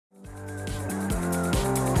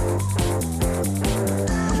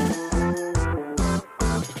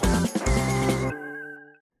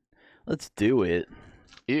do it.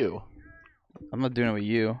 Ew. I'm not doing it with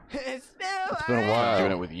you. It's been a I'm while.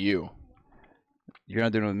 doing it with you. You're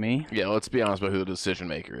not doing it with me? Yeah, let's be honest about who the decision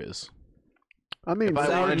maker is. I mean, If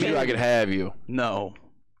I wanted you, I could have you. No.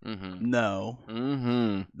 Mm-hmm. No.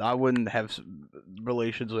 Mm-hmm. I wouldn't have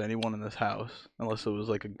relations with anyone in this house unless it was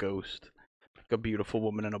like a ghost. Like a beautiful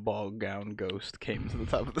woman in a ball gown ghost came to the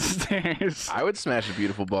top of the stairs. I would smash a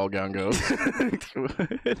beautiful ball gown ghost.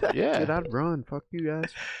 Yeah. Dude, I'd run. Fuck you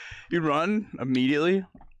guys. You run immediately?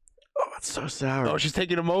 Oh, it's so sour. Oh, she's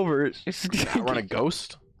taking him over. Run a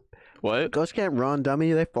ghost? What? Ghosts can't run,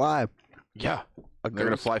 dummy. They fly. Yeah. They're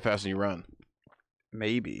going to fly faster than you run.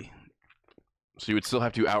 Maybe. So you would still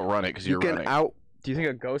have to outrun it because You you're can running. Do you think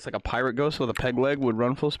a ghost, like a pirate ghost with a peg leg, would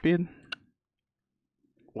run full speed?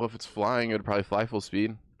 Well, if it's flying, it would probably fly full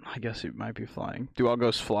speed. I guess it might be flying. Do all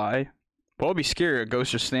ghosts fly? What would be scarier, a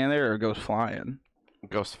ghost just standing there or a ghost flying?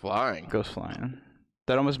 Ghost flying. Ghost flying.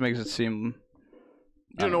 That almost makes it seem...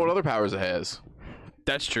 You don't know what other powers it has.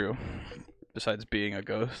 That's true. Besides being a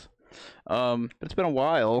ghost. It's been a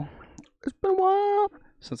while. It's been a while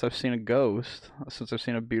since I've seen a ghost. Since I've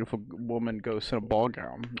seen a beautiful woman ghost in a ball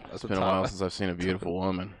gown. It's been a while since I've seen a beautiful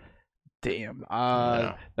woman. Damn.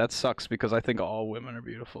 Yeah. That sucks because I think all women are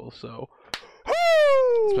beautiful, so...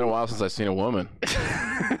 It's been a while since I've seen a woman.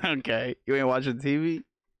 Okay. You ain't watching TV?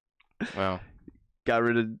 Wow. Got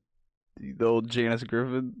rid of the old Janice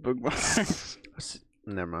Griffin bookmark.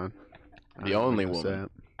 Never mind. The only woman.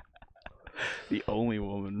 The only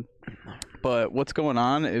woman. But what's going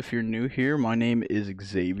on? If you're new here, my name is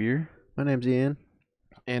Xavier. My name's Ian.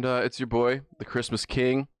 And it's your boy, the Christmas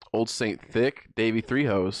King, Old Saint Thick, Davey Three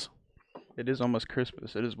Hose. It is almost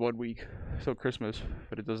Christmas. It is 1 week till Christmas,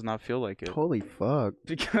 but it does not feel like it. Holy fuck.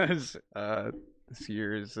 Because this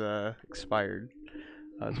year is expired.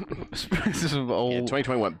 Some old, Yeah,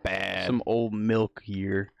 2020 went bad. some old milk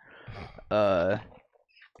year.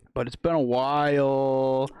 But it's been a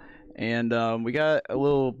while, and we got a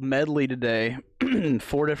little medley today.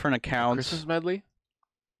 4 different accounts. Christmas medley?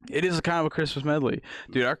 It is a kind of a Christmas medley.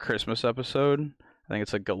 Dude, our Christmas episode, I think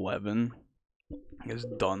it's like 11, is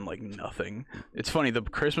done like nothing. It's funny, the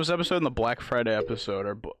Christmas episode and the Black Friday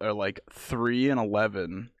episode are like 3 and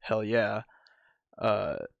 11. Hell yeah.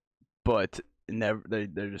 But never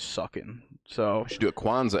they're just sucking. So We should do a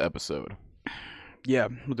Kwanzaa episode. yeah,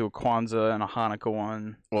 we'll do a Kwanzaa and a Hanukkah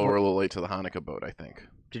one. Well, we're a little late to the Hanukkah boat, I think.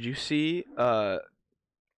 Did you see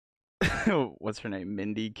what's her name?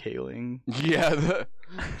 Mindy Kaling? Yeah,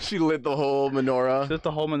 she lit the whole menorah. Just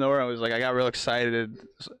the whole menorah. I was like, I got real excited,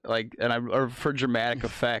 like, and for dramatic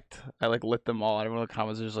effect, I like lit them all. And everyone in the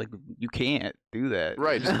comments was just like, you can't do that.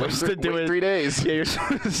 Right, just You're supposed wait 3 days. Yeah, you're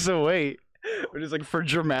supposed to wait. But just like for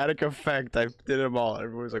dramatic effect, I did them all.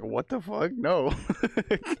 Everyone was like, what the fuck? No.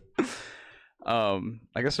 I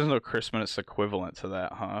guess there's no Christmas equivalent to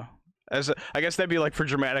that, huh? I guess that'd be like for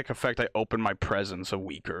dramatic effect, I open my presents a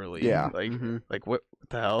week early. Yeah. Like, like what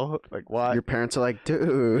the hell? Like what? Your parents are like,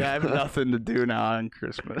 dude. Yeah, I have nothing to do now on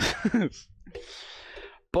Christmas.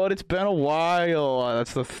 But it's been a while.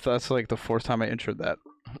 That's like the 4th time I entered that.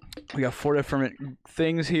 We got 4 different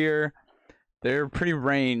things here. They're pretty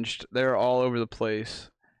ranged. They're all over the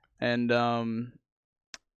place, and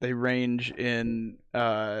they range in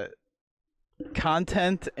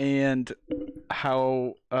content and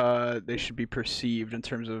how they should be perceived in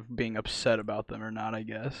terms of being upset about them or not, I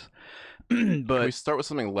guess. Can But we start with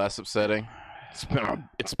something less upsetting? It's been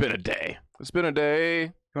a day. It's been a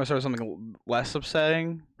day. you want to start with something less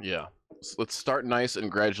upsetting? Yeah. So let's start nice and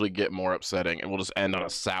gradually get more upsetting, and we'll just end on a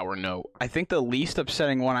sour note. I think the least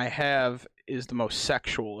upsetting one I have is the most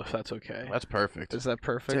sexual, if that's okay. That's perfect. Is that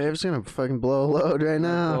perfect? Dave's gonna fucking blow a load right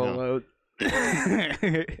now. Blow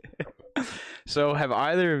load. So, have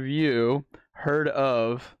either of you heard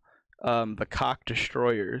of the cock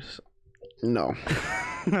destroyers No.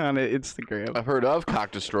 on Instagram? I've heard of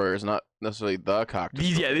cock destroyers, not necessarily the cock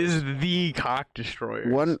destroyers. Yeah, this is the cock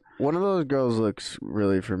destroyers. One of those girls looks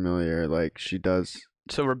really familiar. Like she does.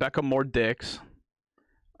 So Rebecca Moore Dix,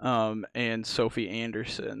 and Sophie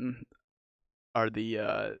Anderson are these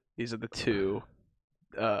are the 2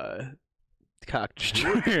 cock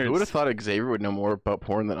destroyers. Who would have thought Xavier would know more about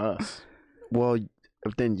porn than us? Well,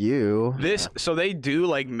 than you. So they do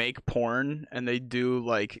like make porn, and they do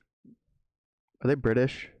like, Are they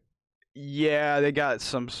British? yeah, they got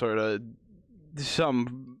some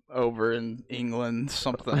over in England,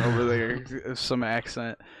 something over there, some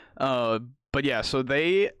accent. But yeah, so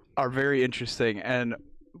they are very interesting, and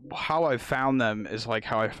how I found them is like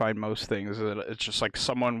how I find most things. That it's just like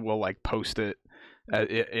someone will like post it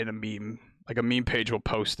in a meme, like a meme page will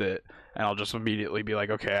post it, and I'll just immediately be like,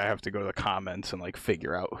 okay, I have to go to the comments and like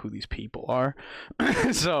figure out who these people are.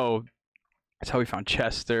 So that's how we found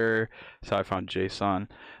Chester. That's how I found Jason.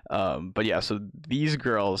 But yeah, so these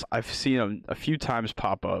girls, I've seen them a few times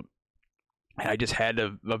pop up, and I just had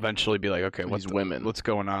to eventually be like, okay, what's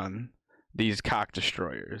going on? These cock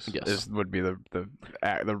destroyers. Yes, would be the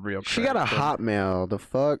real. She got a Hotmail. The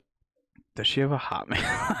fuck? Does she have a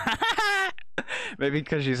Hotmail? Maybe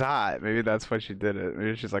because she's hot. Maybe that's why she did it.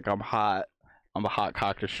 Maybe she's like, I'm hot. I'm a hot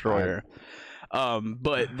cock destroyer.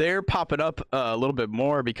 But they're popping up a little bit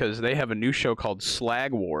more because they have a new show called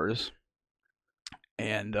Slag Wars.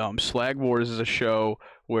 And Slag Wars is a show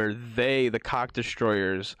where the cock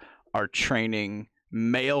destroyers, are training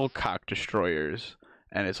male cock destroyers.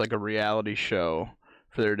 And it's like a reality show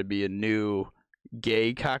for there to be a new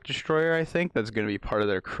gay cock destroyer, I think, that's going to be part of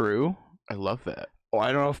their crew. I love that. Well,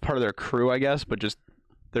 I don't know if part of their crew, I guess, but just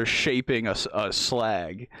they're shaping a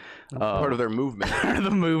slag. Part of their movement.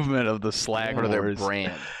 The movement of the Slag Part Wars. of their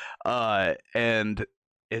brand. And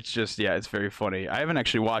it's just, yeah, it's very funny. I haven't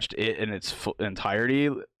actually watched it in its entirety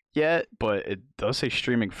yet, but it does say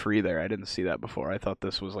streaming free there. I didn't see that before. I thought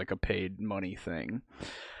this was like a paid money thing.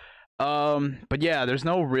 But yeah, there's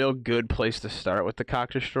no real good place to start with the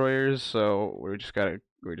cock destroyers, so we just gotta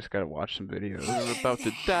watch some videos. We're about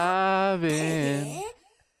to dive in.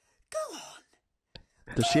 Go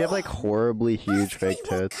on. Does she have like horribly huge fake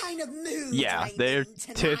tits? Kind of mood Yeah, I'm their in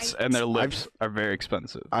tits tonight. and their lips are very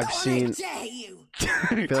expensive. I've seen. Dare you?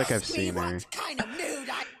 I feel like I've Ask me seen her. what kind of mood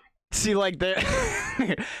I... See, like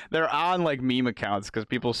they're on like meme accounts because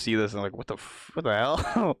people see this and like, what the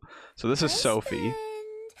hell? So this is Sophie. Husband,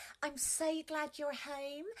 I'm so glad you're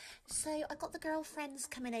home. So I got the girlfriends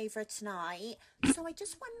coming over tonight. So I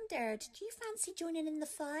just wondered, do you fancy joining in the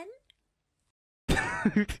fun?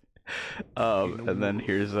 And then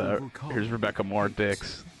here's Rebecca Moore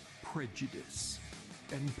Dix. Prejudice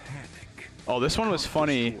and panic. Oh, this one was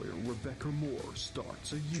funny. Rebecca Moore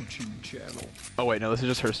starts a YouTube channel. Oh wait, no, this is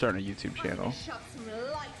just her starting a YouTube channel.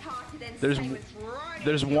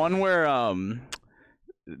 There's one where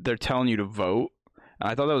they're telling you to vote. And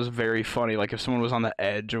I thought that was very funny. Like if someone was on the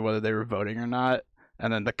edge of whether they were voting or not,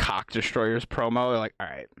 and then the cock destroyers promo, they're like, all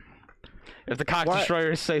right, if the cock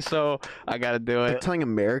destroyers say so, I gotta do it. They're telling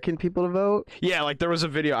American people to vote? Yeah, like there was a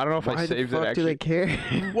video. I don't know if I saved it. Why the fuck do they care?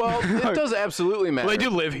 Well, it does absolutely matter. Well, they do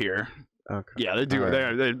live here. Okay. Yeah, they do.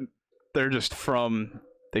 Right. They're just from.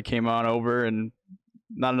 They came on over and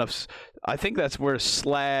not enough. I think that's where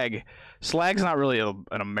slag's not really an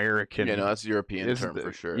American. Yeah, no, that's a European term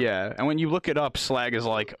for sure. Yeah, and when you look it up, slag is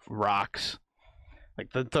like rocks.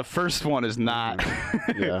 Like the first one is not.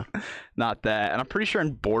 Yeah. Not that. And I'm pretty sure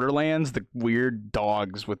in Borderlands, the weird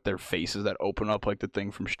dogs with their faces that open up like the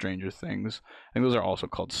thing from Stranger Things, I think those are also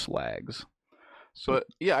called slags. But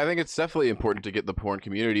yeah, I think it's definitely important to get the porn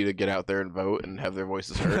community to get out there and vote and have their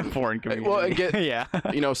voices heard. Foreign community. Well, and get yeah.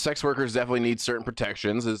 Sex workers definitely need certain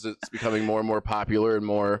protections as it's becoming more and more popular and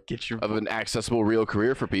more of an accessible real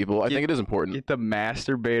career for people. I think it is important. Get the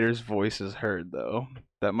masturbators' voices heard, though.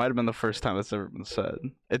 That might have been the first time that's ever been said.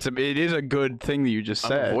 It is a good thing that you just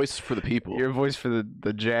said. I'm a voice for the people. You're a voice for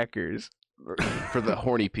the jackers. For the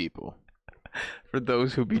horny people. For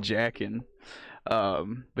those who be jacking. But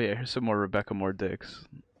yeah, here's some more Rebecca Moore Dix.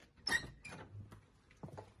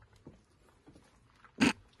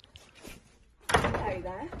 Hello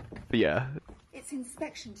there. But yeah. It's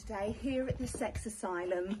inspection today here at the sex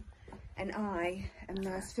asylum, and I am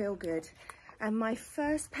Nurse Feelgood. And my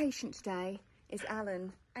first patient today is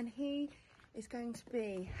Alan, and he is going to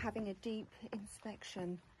be having a deep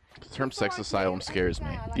inspection. The term sex asylum scares me.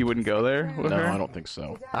 You wouldn't go there with No, her? I don't think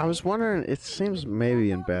so. I was wondering, it seems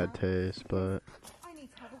maybe in bad taste, but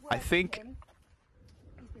I think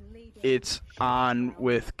it's on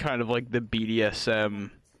with kind of like the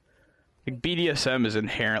BDSM. Like BDSM is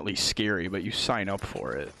inherently scary, but you sign up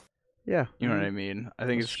for it. yeah. You know what I mean? I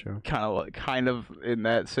think That's it's true. kind of in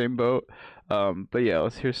that same boat. But yeah,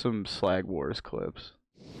 let's hear some Slag Wars clips.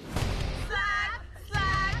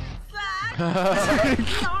 Slag!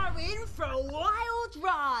 You're in for a wild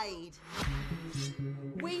ride.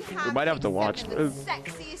 We might have to watch the this.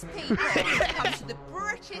 sexiest people who come to the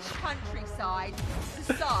British countryside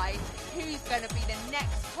to decide who's going to be the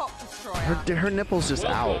next cock destroyer. Her nipples just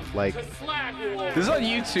out, like. This is on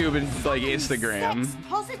YouTube and like Instagram. Sex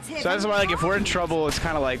positive So that's why, like, if we're in trouble, it's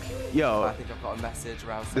kind of like, yo, I think I've got a message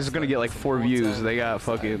around. this is gonna get like 4 views. They got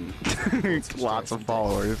fucking lots of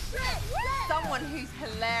followers. someone who's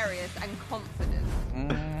hilarious and confident.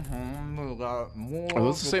 Are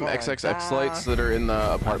those the same XXX lights that are in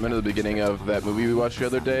the apartment at the beginning of that movie we watched the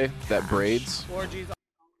other day? That Braids?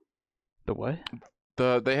 The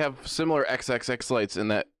what? They have similar XXX lights in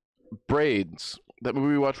that Braids. That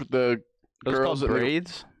movie we watched with the girls.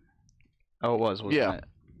 Braids. Oh, it was. Wasn't it?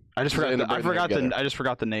 I just forgot. I just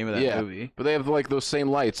forgot the name of that movie. But they have like those same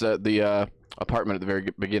lights at the apartment at the very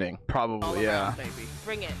beginning. Probably, yeah. Baby.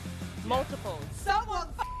 Bring it. Multiple. Someone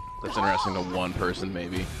That's interesting to one person,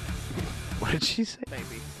 maybe. What did she say?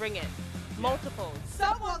 Baby. Bring it. Multiple.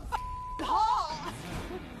 Someone hot.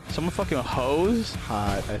 Someone fucking hose?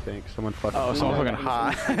 Hot, I think. Someone fucking. Oh, someone fucking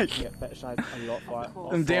hot. Get fetishized a lot for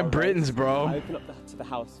it. Them damn Britons, bro. I open up to the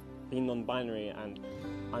house being non-binary, and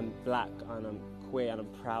I'm black and I'm queer and I'm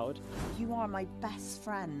proud. You are my best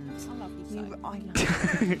friend. I love you so. I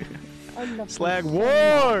love you. I love Slag you.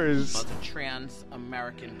 Wars! As a trans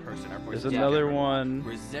American person, our voices There's another one.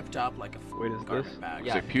 We're zipped up like a Wait, is garment this? bag.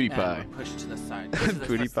 It's like PewDiePie. And we're pushed to the side.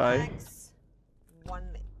 PewDiePie. One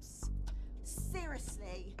lips.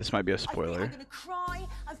 Seriously. This might be a I think spoiler. I'm gonna cry.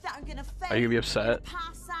 I think I'm gonna faint. Are you gonna be I'm upset? gonna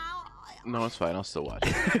pass out. No, it's fine. I'll still watch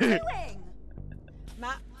it. What are you doing?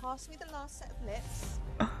 Matt, pass me the last set of lips.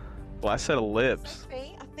 Last set of lips.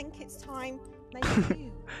 Sophie, I think it's time. Maybe you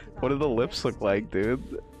give What do up the the lips look rest like, dude?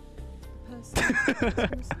 to the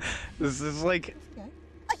person. This is like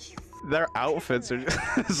Are you their outfits are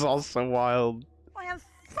just all so wild. I am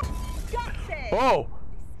gutted. Oh!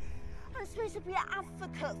 I'm supposed to be an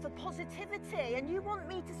advocate for positivity, and you want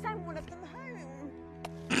me to send one of them home.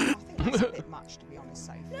 I think that's a bit much, to be honest,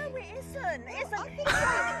 Sophie. No, it isn't. It isn't. I think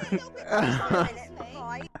it's a little bit much,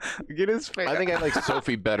 right? Look at his face. I think I like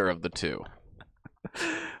Sophie better of the two.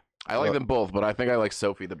 I like them both, but I think I like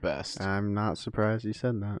Sophie the best. I'm not surprised you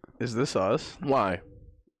said that. Is this us? Why?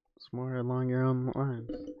 It's more along your own lines.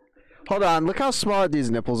 Hold on, look how small these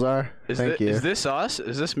nipples are. Thank you. Is this us?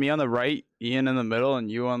 Is this me on the right, Ian in the middle, and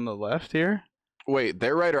you on the left here? Wait,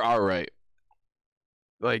 they're right or our right?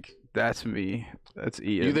 Like, that's me. That's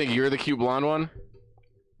Ian. You think you're the cute blonde one?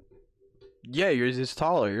 Yeah, yours is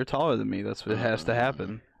taller. You're taller than me. That's what has to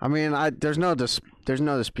happen. I mean, there's no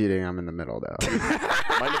disputing I'm in the middle though.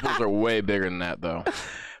 My nipples are way bigger than that, though.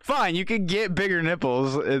 Fine, you can get bigger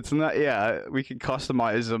nipples. It's not. Yeah, we can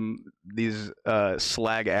customize them. These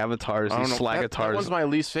slag avatars. These slagatars. That one's my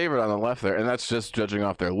least favorite on the left there, and that's just judging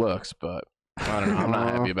off their looks. But I don't know. I'm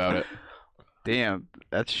not happy about it. Damn,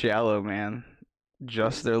 that's shallow, man.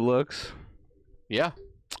 Just their looks. Yeah.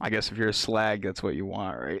 I guess if you're a slag, that's what you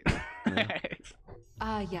want, right?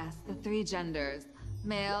 Yes, the three genders.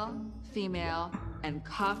 Male, female, and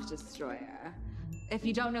cock destroyer. If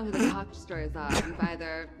you don't know who the cock destroyers are, you've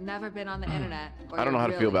either never been on the internet or I don't know how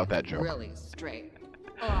to feel about that joke. Really straight.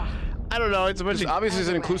 Ugh. I don't know. It's a bunch of... Obviously, it's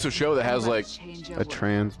an inclusive show that has, like, a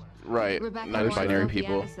trans... Right, non-binary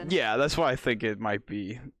people. Yeah, that's why I think it might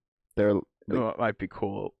be... It might be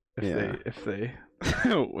cool if they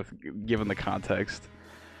with given the context.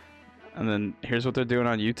 And then here's what they're doing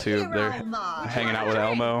on YouTube. They're hanging out with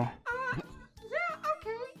Elmo.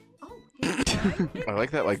 I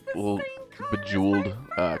like that, like, little bejeweled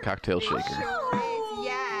cocktail shaker.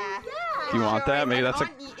 Do you want that? Maybe that's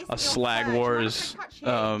a Slag Wars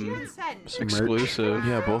exclusive.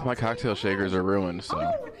 Yeah, both my cocktail shakers are ruined, so.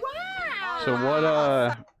 So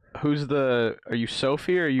what, who's the, are you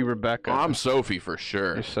Sophie or are you Rebecca? I'm Sophie for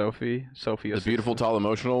sure. You're Sophie? Sophie. The beautiful, tall,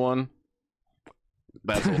 emotional one?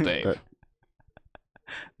 That's old Dave.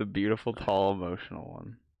 The beautiful, tall, emotional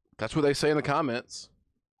one. That's what they say in the comments.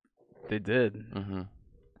 They did. Mm-hmm.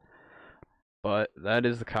 But that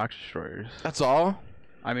is the Cock Destroyers. That's all?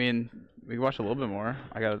 I mean, we can watch a little bit more.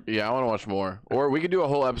 Yeah, I want to watch more. Or we could do a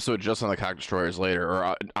whole episode just on the Cock Destroyers later,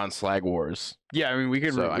 or on Slag Wars. Yeah, I mean, we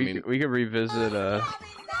could. We could revisit. What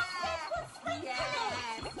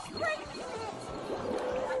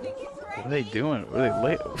are they doing? What are they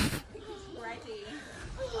late?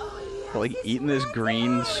 Like eating this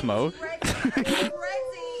green smoke.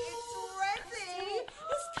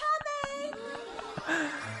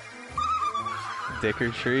 Dick or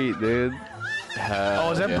treat, dude.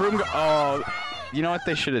 Oh, is that broom? Oh, you know what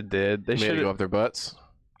they should have did? They should have go up their butts.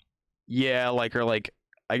 Yeah, like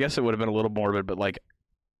I guess it would have been a little morbid, but like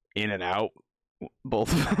in and out,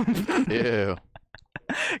 both of them. Ew.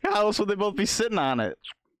 How else would they both be sitting on it?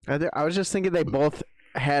 I was just thinking they both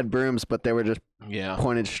had brooms, but they were just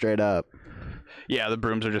pointed straight up. Yeah, the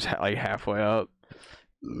brooms are just like halfway up.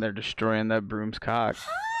 They're destroying that broom's cock.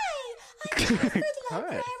 Hi, I'm Freddie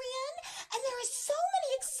Librarian, and there are so many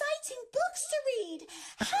exciting books to read.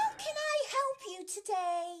 How can I help you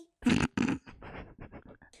today?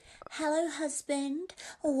 Hello, husband.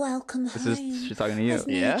 Welcome home. She's talking to you. I've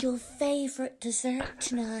made your favorite dessert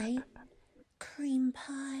tonight. Cream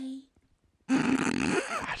pie.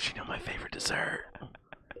 How'd she know my favorite dessert?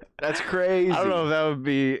 That's crazy. I don't know if that would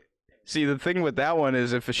be See, the thing with that one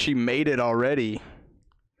is if she made it already,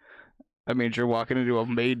 that means you're walking into a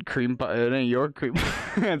made cream pie. It ain't your cream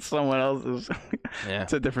pie. It's someone else's. Yeah.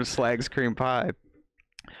 It's a different slag's cream pie.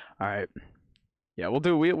 All right. Yeah,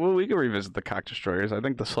 we can revisit the Cock Destroyers. I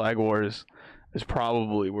think the Slag Wars is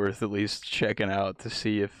probably worth at least checking out to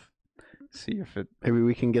see if it. Maybe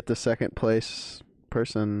we can get the second place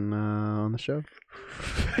person on the show.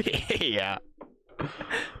 Yeah.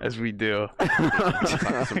 As we do.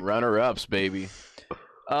 Some runner-ups, baby.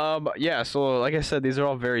 Yeah, so like I said, these are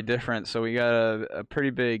all very different, so we got a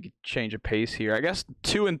pretty big change of pace here. I guess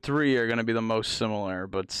 2 and 3 are going to be the most similar,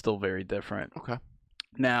 but still very different. Okay.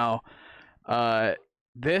 Now,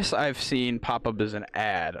 this I've seen pop up as an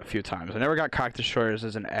ad a few times. I never got Cock Destroyers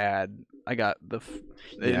as an ad. I got sure.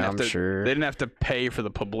 They didn't have to pay for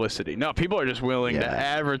the publicity. No, people are just willing to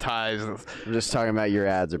advertise. I'm just talking about your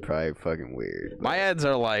ads are probably fucking weird. My ads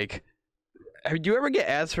are like, do you ever get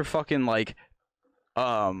ads for fucking like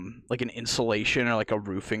an insulation or like a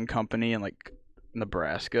roofing company in like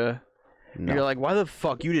Nebraska? No. You're like, why the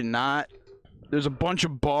fuck you did not? There's a bunch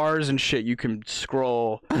of bars and shit you can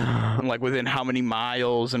scroll, and like within how many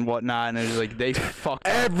miles and whatnot, and it's like they fucked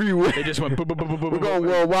everywhere. They just went. We're going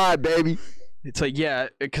worldwide, baby. It's like, yeah,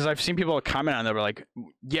 because I've seen people comment on there, like,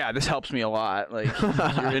 yeah, this helps me a lot. Like,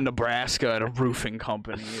 you're in Nebraska at a roofing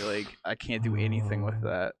company, like, I can't do anything with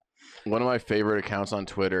that. One of my favorite accounts on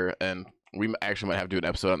Twitter, and we actually might have to do an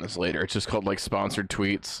episode on this later. It's just called like Sponsored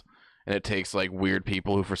Tweets. And it takes like weird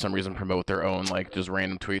people who for some reason promote their own like just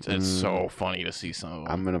random tweets. And it's so funny to see some of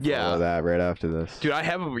them. I'm gonna follow that right after this. Dude, I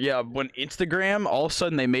have when Instagram all of a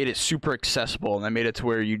sudden they made it super accessible and they made it to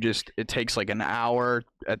where it takes like an hour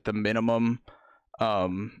at the minimum,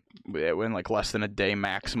 when like less than a day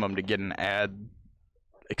maximum to get an ad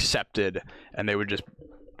accepted, and they would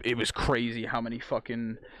it was crazy how many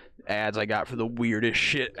fucking ads I got for the weirdest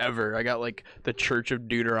shit ever. I got like the Church of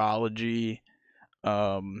Deuterology,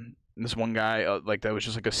 this one guy, like, that was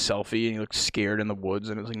just like a selfie, and he looked scared in the woods,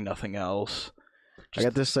 and it was like nothing else. I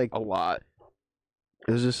got this like a lot.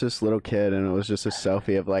 It was just this little kid, and it was just a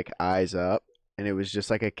selfie of like eyes up, and it was just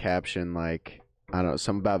like a caption like, I don't know,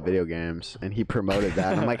 something about video games, and he promoted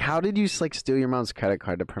that. And I'm like, how did you like steal your mom's credit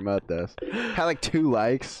card to promote this? Had like 2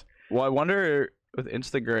 likes. Well, I wonder with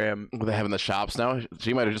Instagram, what they have in the shops now.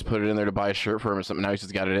 She might have just put it in there to buy a shirt for him or something. Now he's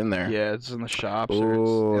just got it in there. Yeah, it's in the shops. Ooh,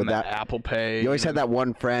 or it's in the Apple Pay. You always had that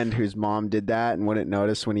one friend whose mom did that and wouldn't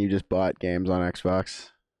notice when you just bought games on Xbox.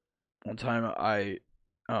 One time I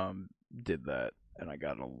did that, and I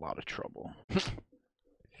got in a lot of trouble.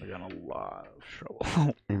 I got in a lot of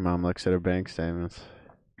trouble. Your mom looks at her bank statements.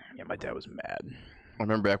 Yeah, my dad was mad. I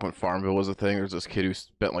remember back when Farmville was a thing, there was this kid who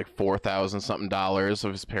spent like $4,000 something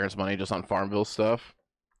of his parents' money just on Farmville stuff.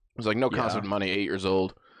 It was like no concept of money, 8 years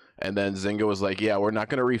old. And then Zynga was like, yeah, we're not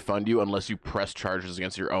going to refund you unless you press charges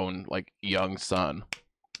against your own like young son.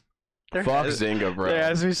 Fuck Zynga, bro. There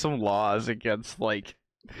has to be some laws against like...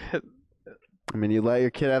 I mean, you let your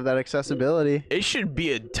kid have that accessibility. It should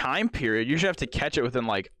be a time period. You should have to catch it within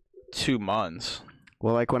like 2 months.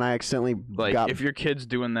 Well, like when I accidentally got if your kid's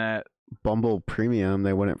doing that... Bumble Premium,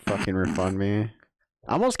 they wouldn't fucking refund me.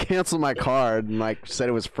 I almost canceled my card and like said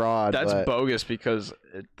it was fraud. That's bogus because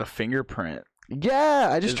the fingerprint. Yeah,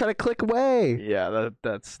 I just try to click away. Yeah,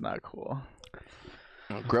 that's not cool.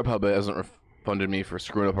 Grubhub hasn't refunded me for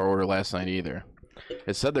screwing up our order last night either.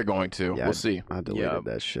 It said they're going to. Yeah, we'll see. I deleted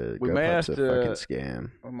that shit. We might have to fucking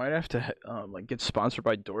scam. We might have to like get sponsored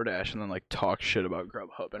by DoorDash and then like talk shit about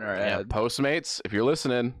Grubhub in our ad. Postmates, if you're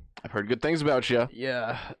listening, I've heard good things about you.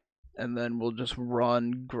 Yeah. And then we'll just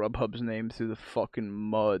run Grubhub's name through the fucking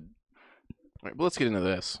mud. All right, but let's get into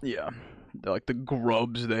this. Yeah. They're like the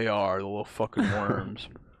grubs they are, the little fucking worms.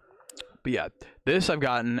 But yeah, this I've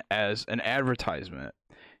gotten as an advertisement.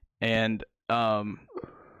 And honestly,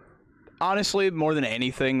 more than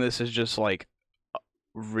anything, this is just like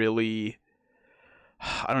really...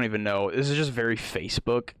 I don't even know. This is just very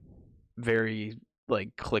Facebook. Very...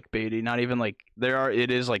 like clickbaity, not even like it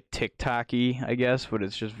is like TikTok-y, I guess, but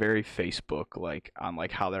it's just very Facebook, like on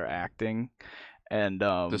like how they're acting. And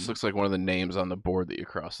this looks like one of the names on the board that you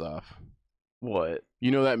crossed off. What?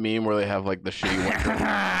 You know that meme where they have like the shitty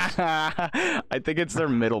one? I think it's their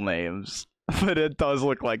middle names, but it does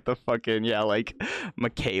look like the fucking like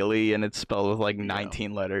McKaylee, and it's spelled with like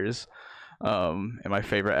 19 letters. And my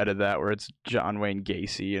favorite edit that where it's John Wayne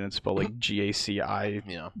Gacy and it's spelled like GACI.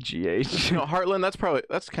 Yeah. GH. No, Heartlyn,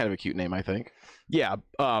 that's kind of a cute name, I think. Yeah.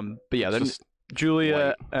 But yeah, then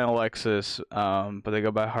Julia and Alexis, but they go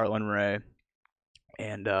by Heartlynrae.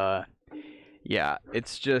 And yeah,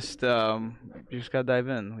 it's just you just gotta dive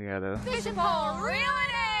in. We gotta Fishing pole, reel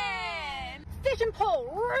it in! Fishing pole,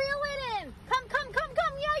 reel it in. Come,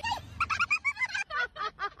 yeah.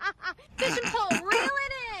 Fishing pole, reel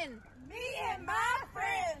it in. Me and my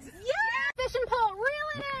friends. Yeah. Fishing pole, reel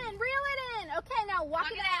it in. Okay, now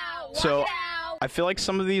walk it out. So I feel like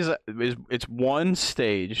some of these it's one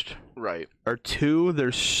staged, right? Or two,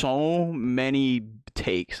 there's so many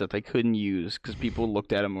takes that they couldn't use because people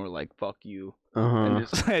looked at them and were like, "Fuck you." And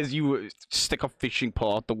just, as you stick a fishing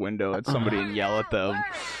pole out the window at somebody and yell at them.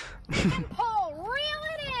 Fishing pole, reel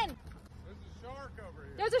it in.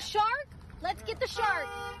 There's a shark? Let's get the shark.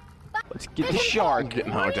 Let's get the shark.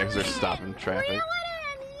 Getting honked because they're stopping traffic. Reel it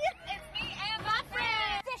in. It's me and my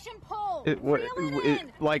friend. Fishing pole.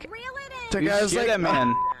 Like, The you guy's scared like, that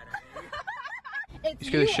man. It's You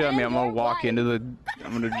scared the shit out of me. and I'm gonna your walk wife. into the.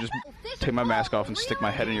 I'm gonna just take my mask off and stick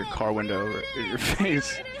my head in your car window in your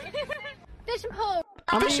face. Fishing pole.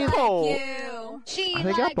 Fishing pole. She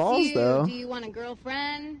They got balls you. though. Do you want a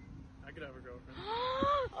girlfriend? I could have a girlfriend.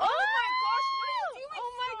 Oh my gosh, what are you doing?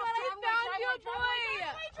 Oh my god, I found your boy.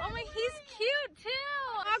 Oh my, he's cute too.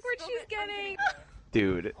 Awkward she's getting.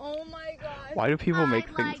 Dude. Oh my god. Why do people make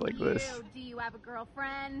things like this? Do you have a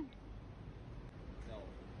girlfriend?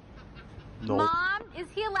 No. Mom, is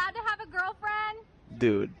he allowed to have a girlfriend?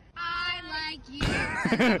 Dude. I like you. Do you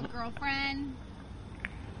have a girlfriend?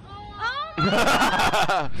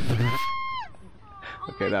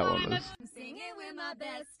 Okay, that one was. Singing with my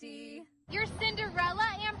bestie. You're Cinderella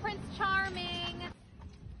and Prince Charming.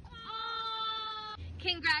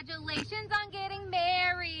 Congratulations on getting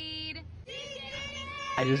married.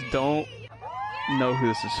 I just don't know who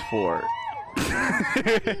this is for.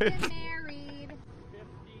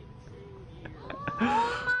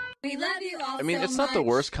 We love you all. I mean, it's not the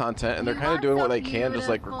worst content, and they're kind of doing what they can, just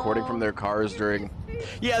like recording from their cars during.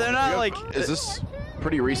 Yeah, they're not like. Is this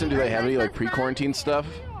pretty recent? Do they have any like pre-quarantine stuff?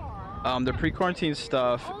 The pre-quarantine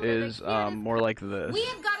stuff is more like this. We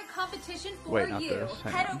have got a competition for Wait, not you. this.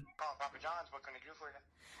 Hang on.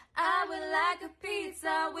 I would like a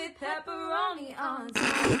pizza with pepperoni on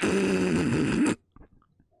top.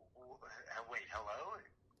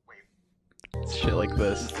 Shit like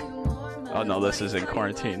this. Oh no, this is in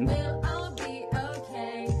quarantine.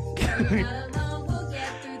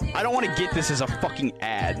 I don't want to get this as a fucking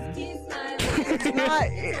ad.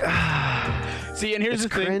 See, and here's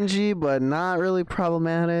It's the thing. cringy, but not really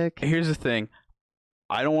problematic. Here's the thing.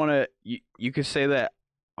 I don't want to. You could say that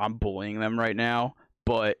I'm bullying them right now,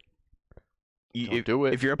 but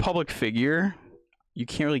if you're a public figure, you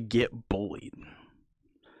can't really get bullied.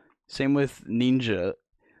 Same with Ninja.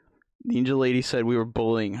 Ninja lady said we were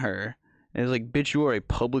bullying her, and it's like, bitch, you are a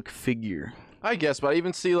public figure. I guess, but I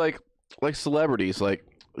even see like celebrities, like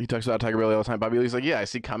he talks about Tiger Lily all the time. Bobby Lee's like, yeah, I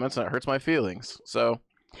see comments and it hurts my feelings. So,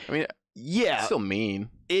 I mean, yeah, it's still mean.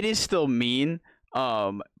 It is still mean.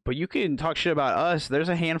 But you can talk shit about us. There's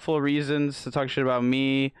a handful of reasons to talk shit about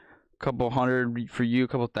me. A couple hundred for you, a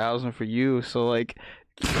couple thousand for you. So like,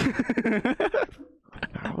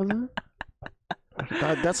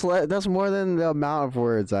 That's more than the amount of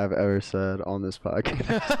words I've ever said on this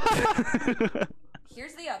podcast.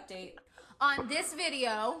 Here's the update. On this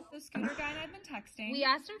video, the scooter guy and I've been texting. We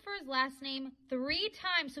asked him for his last name 3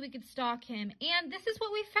 times so we could stalk him, and this is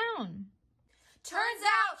what we found. turns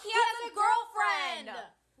out he has a girlfriend.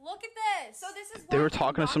 Look at this. So this is they were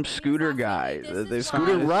talking to some scooter guy.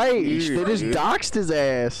 Scooter right. They just doxed his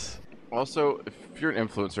ass. Also, if you're an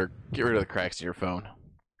influencer, get rid of the cracks in your phone.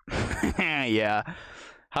 Yeah.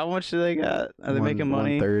 How much do they got? Are they making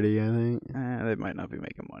money? 130, I think. They might not be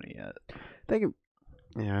making money yet. They can.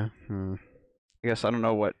 Yeah. I guess I don't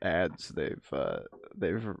know what ads they've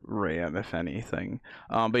ran, if anything.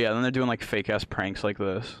 But yeah, then they're doing like fake ass pranks like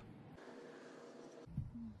this.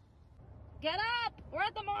 Get up! We're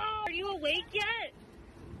at the mall! Are you awake yet?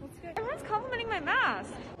 What's good? Everyone's complimenting my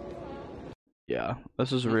mask. Yeah,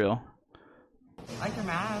 this is real. I like your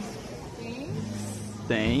mask.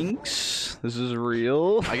 Thanks. This is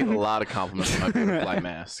real. I get a lot of compliments on my butterfly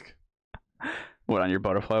mask. What, on your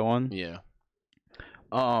butterfly one? Yeah.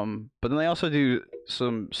 But then they also do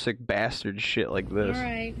some sick bastard shit like this.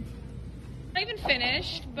 Alright. Not even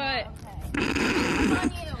finished, but...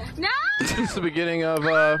 No! It's the beginning of,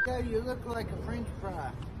 You look like a French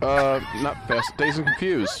fry. not Fast, Dazed and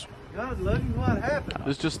Confused. God, look what happened.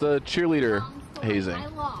 It's just the cheerleader hazing.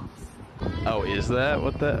 Oh, is that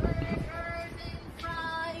what that?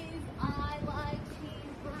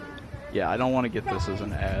 Yeah, I don't want to get this as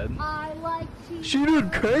an ad. She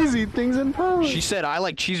did crazy things in public. She said, I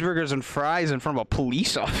like cheeseburgers and fries in front of a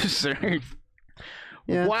police officer.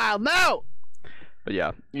 Yeah. Wow, no! But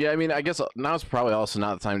yeah. Yeah, I mean, I guess now's probably also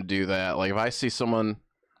not the time to do that. Like, if I see someone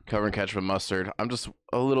covering ketchup and mustard. I'm just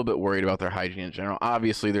a little bit worried about their hygiene in general.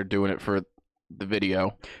 Obviously, they're doing it for the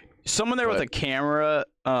video. Someone there with a camera,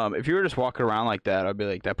 if you were just walking around like that, I'd be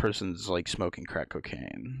like, that person's like smoking crack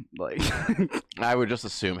cocaine. Like, I would just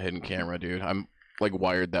assume hidden camera, dude. I'm like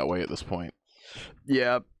wired that way at this point.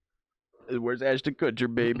 Yeah. Where's Ashton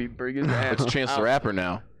Kutcher, baby? Bring his ass. It's Chance the Rapper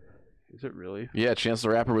now. Is it really? Yeah, Chance the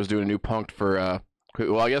Rapper was doing a new punked for.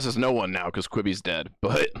 Well, I guess it's no one now because Quibi's dead.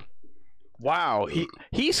 But wow,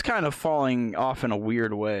 he's kind of falling off in a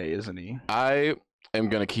weird way, isn't he? I am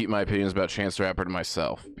gonna keep my opinions about Chance the Rapper to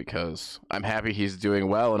myself because I'm happy he's doing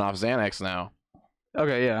well and off Xanax now.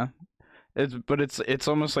 Okay, yeah. It's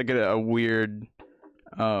almost like a weird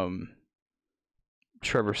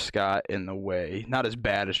Trevor Scott in the way. Not as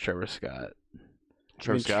bad as Trevor Scott.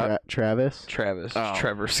 Trevor Scott? Travis? Oh.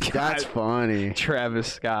 Trevor Scott. That's funny.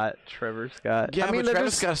 Travis Scott. Trevor Scott. Yeah, I mean, but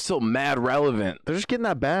Travis Scott's still mad relevant. They're just getting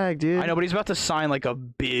that bag, dude. I know, but he's about to sign like a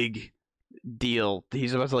big deal.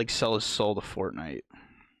 He's about to like sell his soul to Fortnite.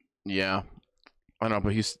 Yeah. I know,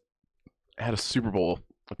 but he's had a Super Bowl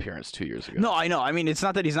appearance 2 years ago. No, I know. I mean, it's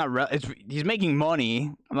not that he's not. He's making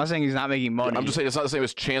money. I'm not saying he's not making money. I'm just saying it's not the same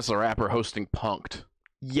as Chance the Rapper hosting Punked.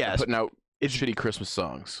 Yes, putting out shitty Christmas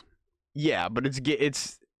songs. Yeah, but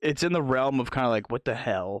it's in the realm of kind of like, what the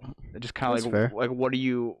hell? It just kind of like what do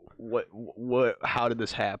you what how did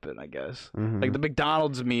this happen? I guess like the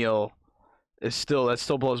McDonald's meal is that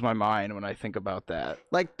still blows my mind when I think about that.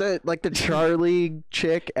 Like the Charlie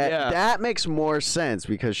chick. That makes more sense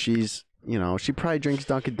because she's. You know, she probably drinks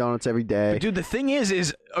Dunkin' Donuts every day. But dude, the thing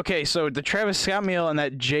is okay, so the Travis Scott meal and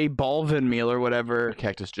that J Balvin meal or whatever,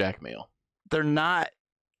 Cactus Jack meal, they're not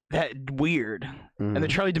that weird. And the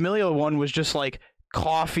Charlie D'Amelio one was just like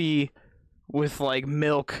coffee with like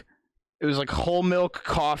milk. It was like whole milk,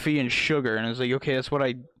 coffee, and sugar, and I was like, okay, that's what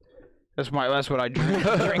I drink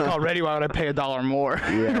already. Why would I pay $1 more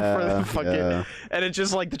for the fucking? Yeah. And it's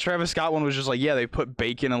just like the Travis Scott one was just like, yeah, they put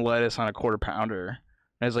bacon and lettuce on a quarter pounder.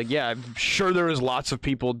 And I was like, yeah, I'm sure there was lots of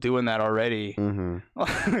people doing that already.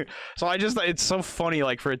 So it's so funny,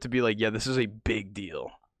 like, for it to be like, yeah, this is a big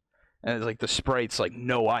deal. And it's like the Sprite's like,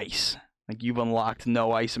 no ice. Like, you've unlocked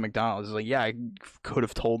no ice at McDonald's. It's like, yeah, I could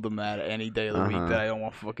have told them that any day of the week that I don't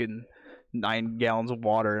want fucking 9 gallons of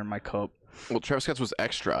water in my cup. Well, Travis Scott's was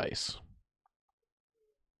extra ice.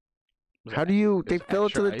 How do you... They fill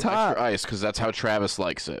it to the top. Extra ice, because that's how Travis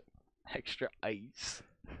likes it. Extra ice.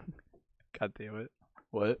 God damn it.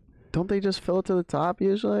 What? Don't they just fill it to the top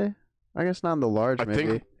usually? I guess not in the large, maybe. I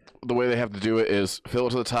think the way they have to do it is fill it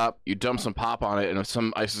to the top, you dump some pop on it, and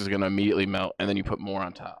some ice is going to immediately melt, and then you put more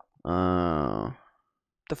on top. Oh.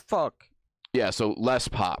 The fuck? Yeah, so less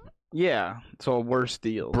pop. Yeah, so a worse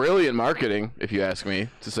deal. Brilliant marketing, if you ask me,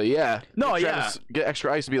 to say, yeah. No, get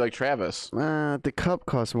extra ice to be like Travis. The cup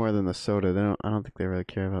costs more than the soda. I don't think they really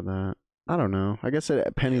care about that. I don't know. I guess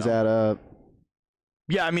pennies add up.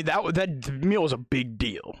 Yeah, I mean, that meal was a big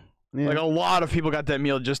deal. Yeah. Like, a lot of people got that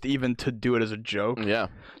meal just even to do it as a joke. Yeah,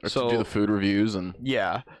 or to do the food reviews. And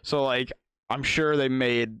yeah, so, like, I'm sure they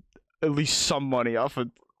made at least some money off of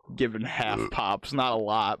giving half pops. Not a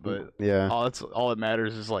lot, but yeah, all that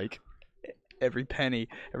matters is, like, every penny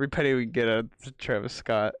we get a Travis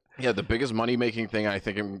Scott. Yeah, the biggest money-making thing, I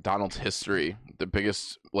think, in McDonald's history, the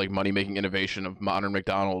biggest, like, money-making innovation of modern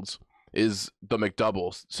McDonald's is the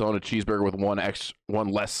McDouble, selling a cheeseburger with one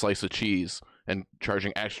less slice of cheese and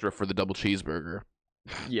charging extra for the double cheeseburger.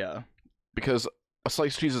 Yeah. Because a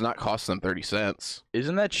slice of cheese does not cost them 30 cents.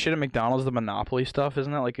 Isn't that shit at McDonald's the Monopoly stuff?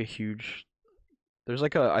 Isn't that like a huge... There's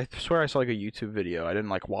like I swear I saw like a YouTube video. I didn't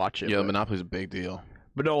like watch it. Yeah, Monopoly's a big deal.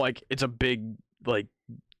 But no, like, it's a big, like,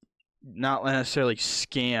 not necessarily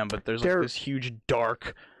scam, but there's like this huge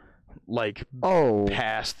dark... like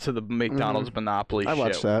past to the McDonald's Monopoly shit. I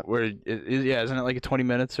watched that. Where isn't it like 20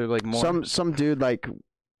 minutes or like more? Some dude like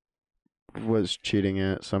was cheating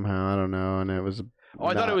it somehow. I don't know, and it was.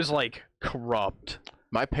 I thought it was like corrupt.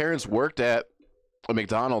 My parents worked at a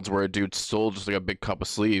McDonald's where a dude stole just like a big cup of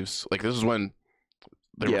sleeves. Like, this is when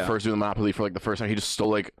they were first doing the Monopoly for like the first time. He just stole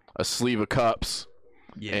like a sleeve of cups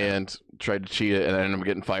and tried to cheat it, and ended up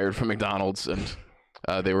getting fired from McDonald's. And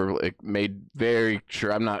they were like made very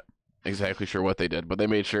sure. I'm not exactly sure what they did, but they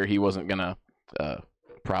made sure he wasn't gonna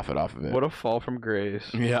profit off of it. What a fall from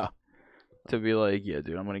grace. Yeah. To be like, yeah,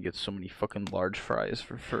 dude, I'm gonna get so many fucking large fries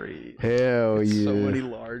for free. Hell yeah. So many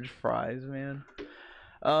large fries, man.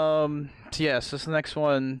 So yes, this next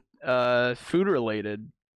one, food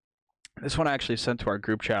related. This one I actually sent to our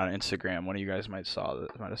group chat on Instagram. One of you guys might have saw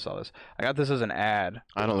this. I got this as an ad.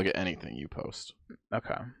 I don't look at anything you post.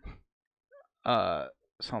 Okay.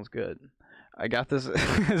 Sounds good. I got this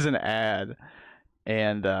as an ad,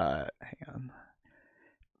 and hang on.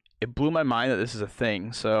 it blew my mind that this is a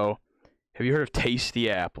thing. So, have you heard of Tastee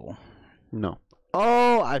Apple? No.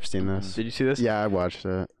 Oh, I've seen this. Did you see this? Yeah, I watched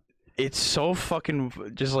it. It's so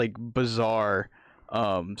fucking just like bizarre.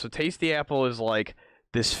 So Tastee Apple is like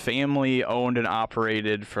this family owned and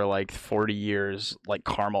operated for like 40 years, like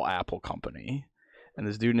caramel apple company. And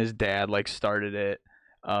this dude and his dad like started it.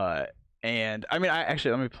 And I mean,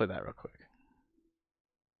 let me play that real quick.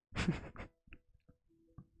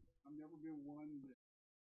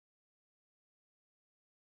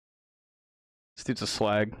 This dude's a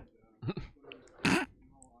slag.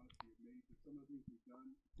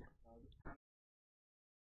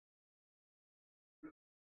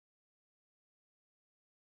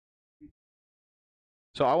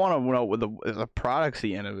 So I want to know what the products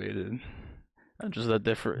he innovated. Not just that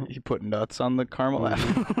different. He put nuts on the caramel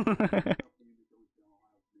apple.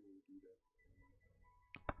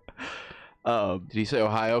 Did he say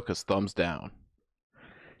Ohio? Because thumbs down.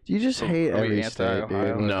 You just hate every state,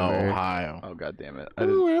 dude. No, Ohio. Oh, god damn it.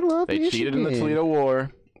 Ooh, I love They cheated in the Toledo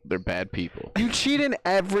War. They're bad people. You cheat in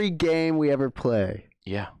every game we ever play.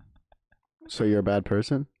 Yeah. So you're a bad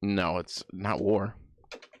person? No, it's not war.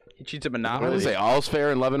 He cheats at What Monopoly. do they say? All's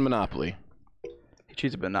fair in love and Monopoly. He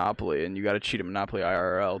cheats at Monopoly, and you got to cheat at Monopoly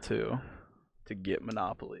IRL too to get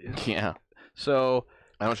Monopoly. Yeah. So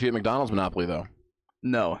I don't cheat at McDonald's Monopoly though.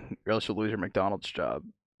 No, or else you'll lose your McDonald's job.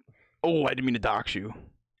 Oh, I didn't mean to dox you.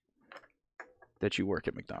 That you work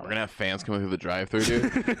at McDonald's. We're gonna have fans coming through the drive-thru,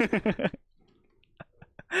 dude.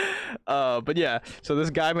 But yeah, so this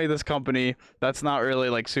guy made this company. That's not really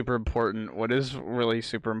like super important. What is really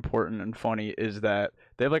super important and funny is that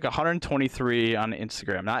they have like 123 on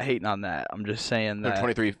Instagram. Not hating on that. I'm just saying that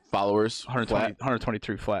 23 followers.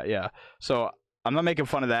 123 flat. Yeah. So I'm not making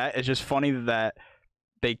fun of that. It's just funny that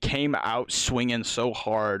they came out swinging so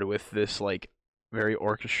hard with this like very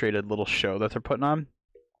orchestrated little show that they're putting on,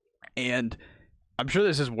 and I'm sure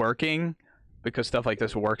this is working because stuff like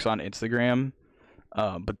this works on Instagram.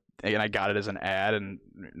 But again, I got it as an ad, and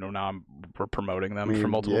now we're promoting them for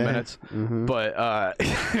multiple minutes. Mm-hmm. But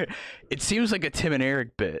it seems like a Tim and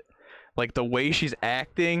Eric bit, like the way she's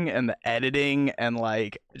acting and the editing and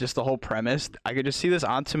like just the whole premise. I could just see this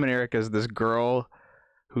on Tim and Eric as this girl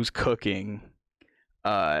who's cooking,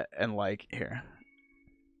 and like here.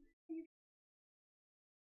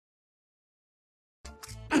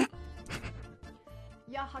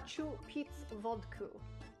 Я хочу пить водку.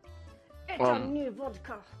 Well, Это не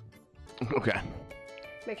vodka. Okay.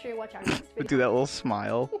 Make sure you watch our next video. Do that little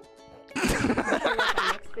smile. Make sure you watch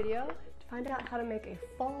our next video to find out how to make a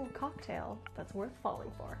fall cocktail that's worth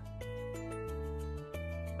falling for.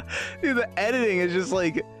 Dude, the editing is just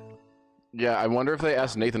like... Yeah, I wonder if they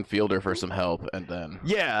asked Nathan Fielder for some help, and then...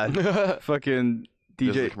 Yeah, fucking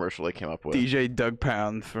DJ... the commercial they came up with. DJ Doug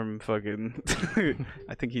Pound from fucking...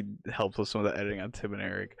 I think he helped with some of the editing on Tim and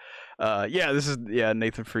Eric. Yeah, this is... Yeah,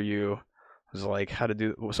 Nathan for you. Was like, how to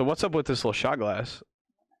do... So what's up with this little shot glass?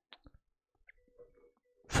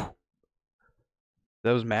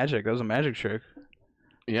 That was magic. That was a magic trick.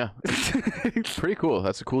 Yeah. It's pretty cool.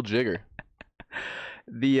 That's a cool jigger.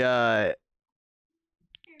 The,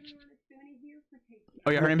 Oh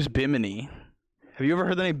yeah, her name's Bimini. Have you ever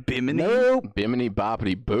heard the name Bimini? Nope. Bimini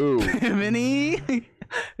boppity boo. Bimini?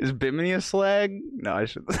 Is Bimini a slag? No, I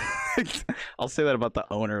should. I'll say that about the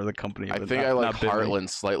owner of the company. I but think not, I like not Bimini. Heartland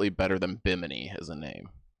slightly better than Bimini as a name,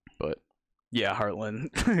 but Yeah, Heartland.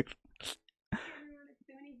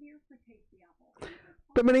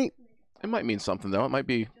 Bimini. It might mean something though. It might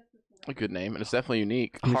be a good name, and it's definitely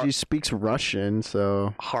unique. He speaks Russian,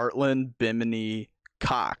 so Heartland, Bimini,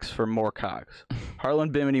 Cox for more Cox.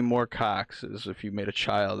 Heartland, Bimini, more Cox is if you made a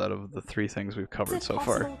child out of the three things we've covered Is it so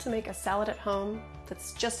possible far. to make a salad at home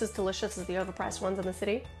that's just as delicious as the overpriced ones in the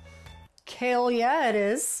city? Hell yeah, it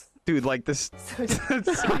is. Dude, like this. It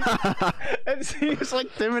seems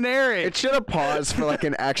like Tim and Eric. it should have paused for like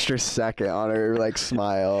an extra second on her like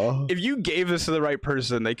smile. If you gave this to the right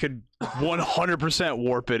person, they could 100%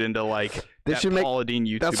 warp it into like They that should make. Paula Deen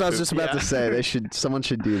YouTube. That's what I was poop. just about Yeah. to say. They should. Someone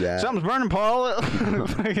should do that. Something's burning, Paula.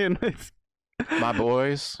 My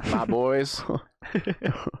boys, my boys.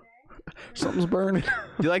 Something's burning.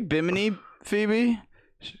 Do you like Bimini, Phoebe?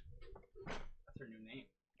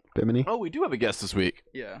 Bimini. Oh, we do have a guest this week.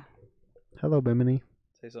 Yeah. Hello, Bimini.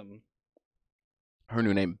 Say something. Her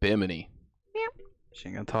new name, Bimini. She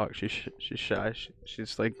ain't gonna talk. She's shy.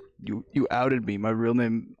 She's like, you outed me. My real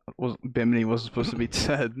name was Bimini. Wasn't supposed to be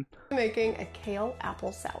said. Making a kale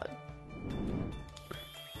apple salad.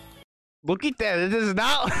 Look at that. It is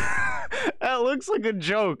not. That looks like a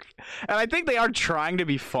joke. And I think they are trying to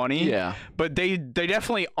be funny. Yeah. But they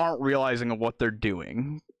definitely aren't realizing what they're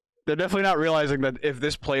doing. They're definitely not realizing that if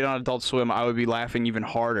this played on Adult Swim, I would be laughing even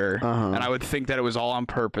harder, and I would think that it was all on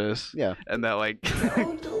purpose. Yeah. And that like.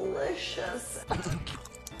 So delicious.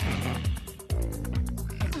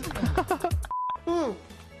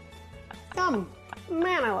 Yum.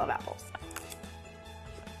 Man, I love apples.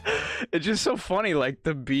 It's just so funny, like,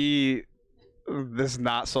 to be this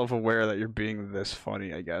not self-aware that you're being this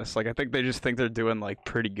funny, I guess. Like, I think they just think they're doing, like,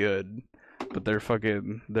 pretty good, but they're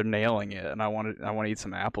nailing it, and I want to eat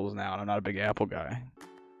some apples now, and I'm not a big apple guy.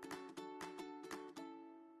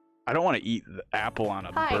 I don't want to eat the apple on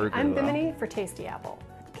a burger, Hi, I'm though. Bimini for Tastee Apple.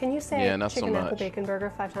 Can you say not so chicken apple much. bacon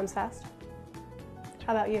burger 5 times fast?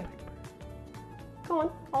 How about you? Go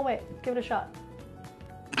on, I'll wait. Give it a shot.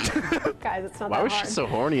 Guys, it's not Why that was hard. she so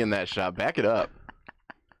horny in that shot? Back it up.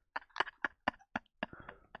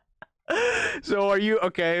 So are you,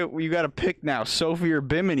 okay, you gotta pick now, Sophie or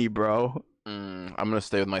Bimini, bro? I'm gonna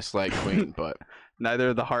stay with my slag queen, but... Neither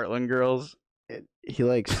of the Heartland girls? He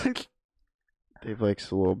likes... Dave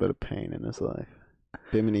likes a little bit of pain in his life.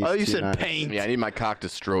 Bimini's Oh, you too said nice. paint. Yeah, I need my cock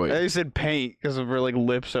destroyed. I said paint because of her like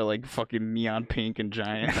lips are like fucking neon pink and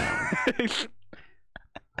giant.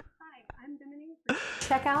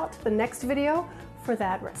 Check out the next video for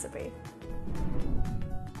that recipe.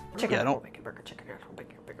 Chicken Yeah, apple don't- bacon burger, chicken apple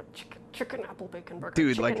bacon burger, chicken apple bacon burger,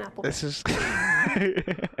 Dude, chicken like apple this is.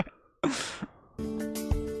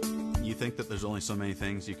 You think that there's only so many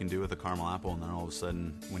things you can do with a caramel apple, and then all of a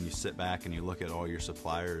sudden, when you sit back and you look at all your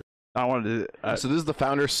suppliers. I wanted to. So this is the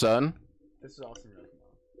founder's son? This is awesome.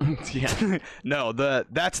 Yeah. No,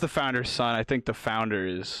 that's the founder's son. I think the founder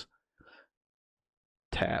is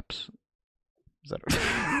Taps.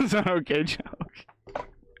 Is that an okay joke?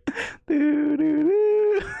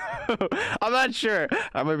 I'm not sure.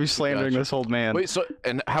 I might be slandering this old man. Wait, so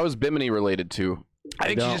and how is Bimini related to? I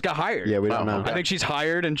think she just got hired. Yeah, we don't know. I think she's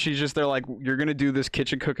hired, and she's just they're like, you're gonna do this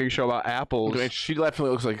kitchen cooking show about apples. Okay, she definitely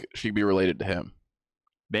looks like she'd be related to him.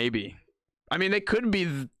 Maybe. I mean, they could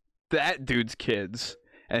be that dude's kids,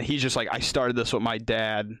 and he's just like, I started this with my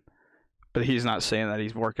dad, but he's not saying that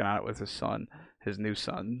he's working on it with his son, his new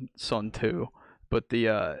son too. But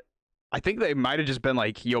I think they might have just been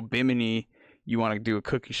like, yo, Bimini, you want to do a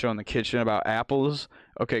cooking show in the kitchen about apples?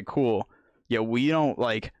 Okay, cool. Yeah, we don't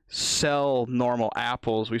like sell normal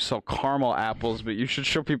apples. We sell caramel apples, but you should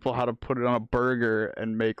show people how to put it on a burger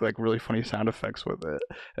and make like really funny sound effects with it.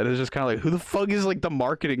 And it's just kind of like, who the fuck is like the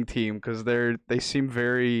marketing team? Because they seem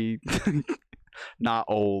very not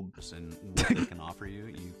old. And what they can offer you,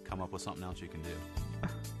 you come up with something else you can do.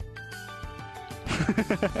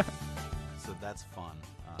 So that's fun.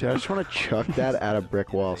 Dude, I just want to chuck that at a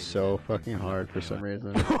brick wall so fucking hard for some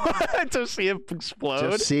reason. To see it explode.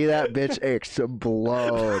 Just see that bitch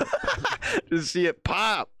explode. Just see it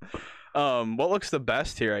pop. What looks the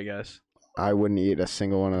best here, I guess? I wouldn't eat a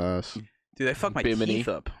single one of those. Dude, they fuck my Bimini. teeth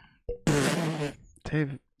up.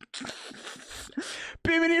 Dave.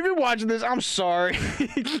 Bimini, if you're watching this, I'm sorry.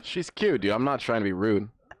 She's cute, dude. I'm not trying to be rude.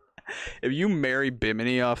 If you marry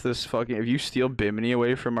Bimini off this fucking... If you steal Bimini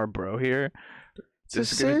away from our bro here... It's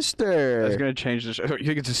a sister. That's gonna change the show. You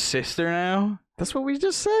think it's a sister now? That's what we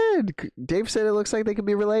just said. Dave said it looks like they could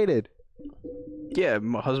be related. Yeah,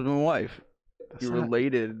 husband and wife. You're not-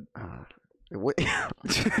 related.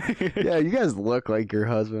 Yeah, you guys look like your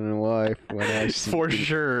husband and wife when I see For you.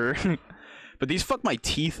 sure. But these fuck my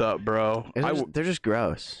teeth up, bro. They're just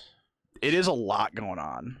gross. It is a lot going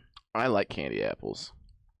on. I like candy apples.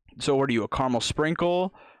 So what are you, a caramel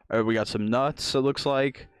sprinkle? We got some nuts, it looks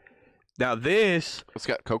like. Now this... It's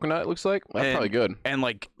got coconut, it looks like. That's probably good. And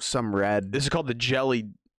like... Some red. This is called the jelly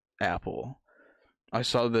apple. I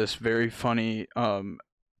saw this very funny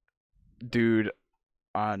dude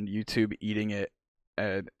on YouTube eating it,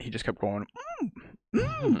 and he just kept going,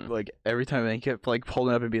 like every time they kept like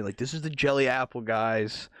holding it up and being like, "This is the jelly apple,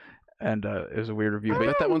 guys," and it was a weird review. I But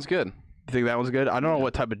bet that one's good. you think that one's good? I don't know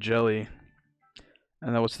what type of jelly.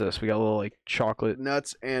 And then what's this? We got a little like chocolate.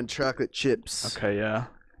 Nuts and chocolate chips. Okay, yeah.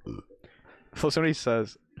 So somebody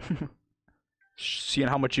says, "Seeing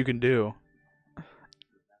how much you can do."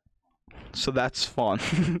 So that's fun.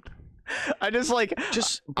 I just like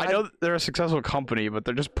I know they're a successful company, but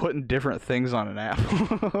they're just putting different things on an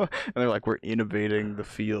apple, and they're like, we're innovating the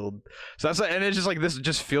field. So that's and it's just like this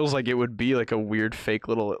just feels like it would be like a weird fake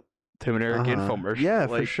little Tim and Eric infomercial. Yeah,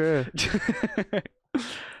 like, for sure.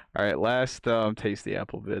 All right, last Tasty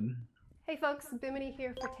Apple vid. Hey folks, Bimini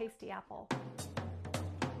here for Tastee Apple.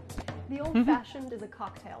 The old-fashioned is a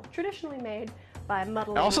cocktail, traditionally made by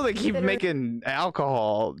muddling. Also, they keep bitter- making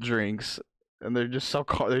alcohol drinks, and they're just so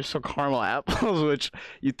caramel apples, which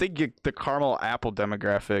you think the caramel apple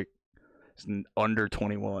demographic under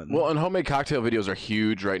 21. Well, and homemade cocktail videos are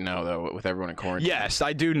huge right now, though, with everyone in quarantine. Yes,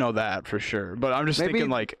 I do know that for sure. But I'm just thinking,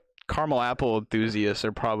 like, caramel apple enthusiasts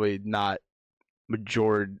are probably not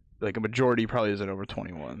majority. Like, a majority probably isn't over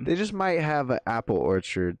 21. They just might have an apple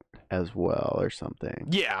orchard as well or something.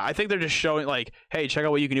 Yeah, I think they're just showing, like, hey, check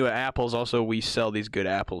out what you can do with apples. Also, we sell these good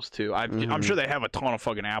apples, too. I'm sure they have a ton of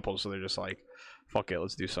fucking apples, so they're just like, fuck it,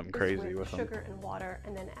 let's do something crazy with them. Sugar and water,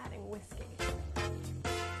 and then adding whiskey.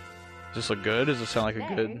 Does this look good? Does this sound like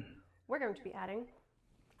a good... We're going to be adding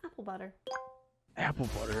apple butter. Apple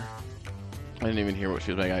butter. I didn't even hear what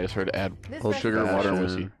she was making. I just heard add This sugar, water, and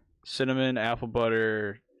whiskey. Cinnamon, apple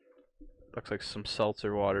butter... Looks like some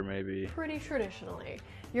seltzer water, maybe. Pretty traditionally.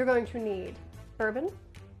 You're going to need bourbon,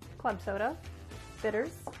 club soda,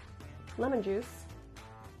 bitters, lemon juice,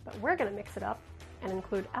 but we're going to mix it up and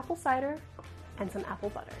include apple cider and some apple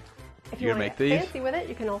butter. If you want to get fancy with it,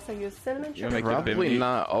 you can also use cinnamon sugar. Probably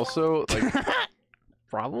not. Also, like,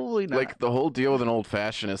 probably not. Like, the whole deal with an old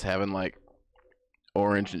fashioned is having, like,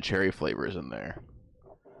 orange and cherry flavors in there.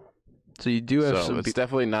 So you do have some. It's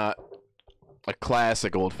definitely not a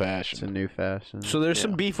classic old fashioned. It's a new fashion. So there's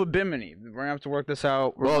some beef with Bimini. We're gonna have to work this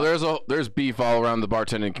out. Well, there's beef all around the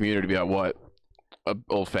bartending community about what a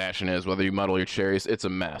old fashioned is. Whether you muddle your cherries, it's a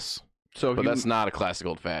mess. But that's not a classic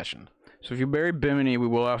old fashioned. So if you marry Bimini, we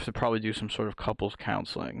will have to probably do some sort of couples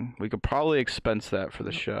counseling. We could probably expense that for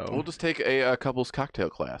the show. We'll just take a couples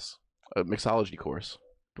cocktail class, a mixology course.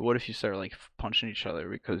 But what if you start like punching each other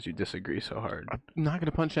because you disagree so hard? I'm not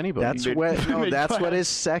gonna punch anybody. That's what his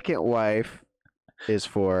second wife is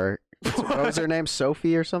for. What was her name?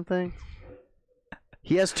 Sophie or something?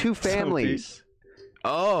 He has two families.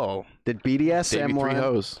 Oh, did BDSM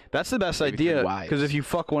one? That's the best idea because if you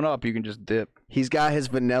fuck one up, you can just dip. He's got his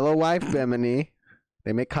vanilla wife Bimini.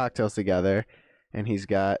 They make cocktails together, and he's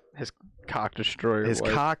got his cock destroyer. His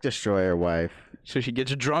cock destroyer wife. So she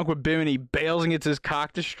gets drunk with Bimini, bails and gets his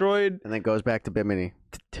cock destroyed, and then goes back to Bimini.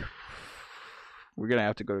 We're gonna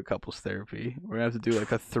have to go to couples therapy. We're gonna have to do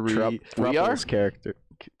like a Three's character.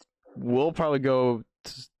 We'll probably go.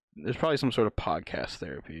 There's probably some sort of podcast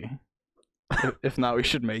therapy. If not, we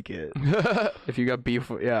should make it. If you got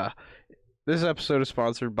beef, yeah. This episode is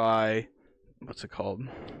sponsored by, what's it called?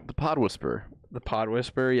 The Pod Whisperer. The Pod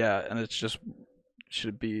Whisperer, yeah. And it's just,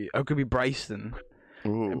 should be, it could be Bryson.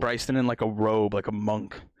 Ooh. Bryson in like a robe, like a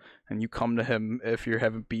monk. And you come to him if you're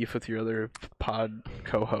having beef with your other pod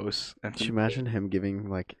co-hosts. Can you imagine him giving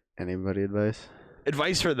like anybody advice?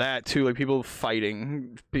 Advice for that too, like people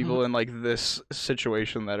fighting, people in like this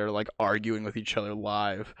situation that are like arguing with each other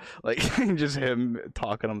live, like just him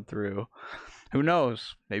talking them through. Who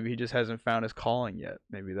knows? Maybe he just hasn't found his calling yet.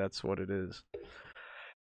 Maybe that's what it is.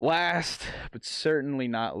 Last, but certainly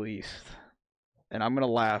not least, and I'm gonna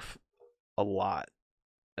laugh a lot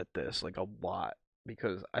at this, like a lot,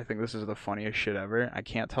 because I think this is the funniest shit ever. I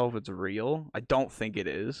can't tell if it's real. I don't think it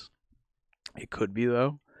is. It could be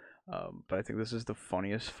though. But I think this is the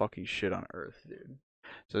funniest fucking shit on earth, dude.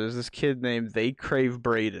 So there's this kid named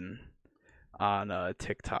TheyCraveBraden on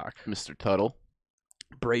TikTok. Mr. Tuttle.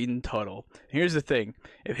 Braden Tuttle. Here's the thing.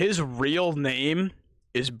 If his real name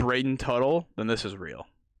is Braden Tuttle, then this is real.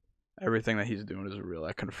 Everything that he's doing is real.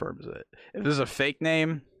 That confirms it. If this is a fake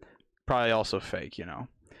name, probably also fake, you know.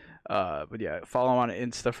 But yeah, follow him on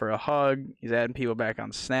Insta for a hug. He's adding people back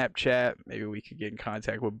on Snapchat. Maybe we could get in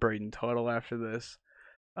contact with Braden Tuttle after this.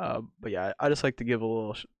 But yeah, I just like to give a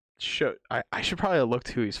little show. I should probably have looked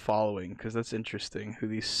who he's following because that's interesting. Who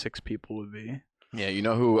these 6 people would be? Yeah, you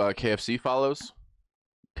know who KFC follows?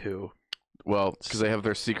 Who? Well, because they have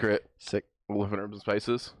their secret 11 herbs and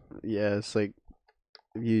spices. Yeah, it's like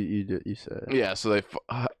you said. Yeah, so they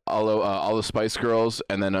follow all the Spice Girls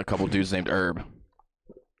and then a couple dudes named Herb,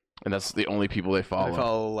 and that's the only people they follow. They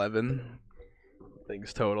follow 11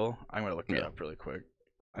 things total. I'm gonna look that up really quick.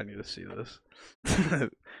 I need to see this.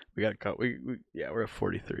 We got to cut. We're at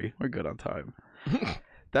 43. We're good on time.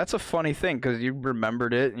 That's a funny thing because you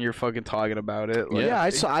remembered it and you're fucking talking about it. Like, yeah,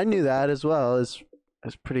 I knew that as well.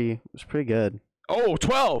 It's pretty good. Oh,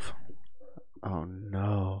 12. Oh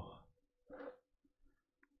no.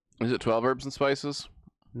 Is it 12 herbs and spices?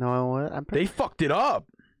 No, what? They fucked it up.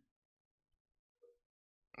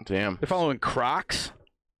 Damn. They're following Crocs.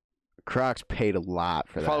 Crocs paid a lot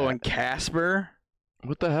for that. Following Casper.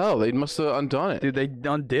 What the hell? They must have undone it. Dude, they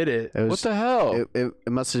undid it. What the hell? It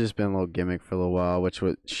must have just been a little gimmick for a little while, which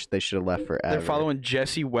they should have left forever. They're following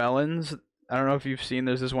Jesse Wellens. I don't know if you've seen,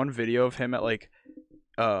 there's this one video of him at like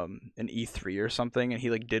an E3 or something, and he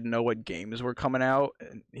like didn't know what games were coming out.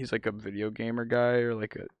 And he's like a video gamer guy, or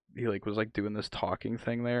like he like was like doing this talking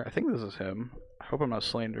thing there. I think this is him. I hope I'm not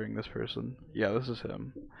slandering this person. Yeah, this is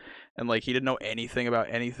him. and like he didn't know anything about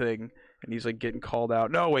anything, and he's like getting called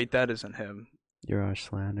out. No, wait, that isn't him. You're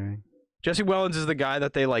slandering. Jesse Wellens is the guy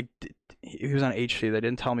that they like. He was on HC. They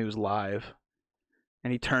didn't tell him he was live,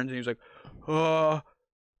 and he turns and he was like, "Oh,"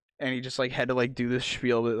 and he just like had to like do this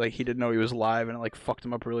spiel, but like he didn't know he was live, and it like fucked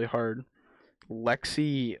him up really hard.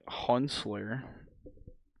 Lexi Hunsler,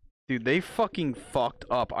 dude, they fucking fucked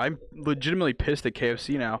up. I'm legitimately pissed at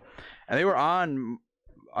KFC now, and they were on.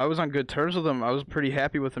 I was on good terms with them. I was pretty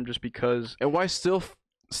happy with them just because. And why still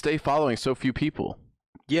stay following so few people?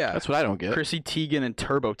 Yeah, that's what I don't get. Chrissy Teigen and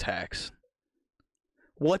TurboTax.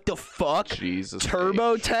 What the fuck? Jesus.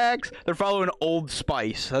 TurboTax? They're following Old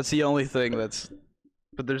Spice. That's the only thing that's.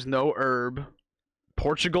 But there's no herb.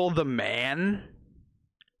 Portugal the Man.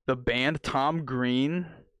 The band Tom Green.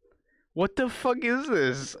 What the fuck is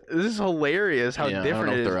this? This is hilarious how different I don't know it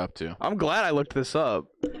what is. they're up to. I'm glad I looked this up.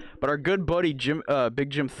 But our good buddy Big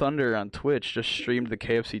Jim Thunder on Twitch just streamed the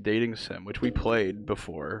KFC dating sim, which we played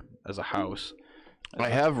before as a house. I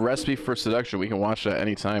have Recipe for Seduction. We can watch that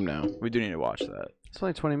anytime now. We do need to watch that. It's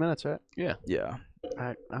only 20 minutes, right? Yeah. Yeah.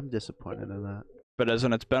 I'm disappointed in that. But as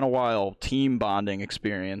in it's been a while, team bonding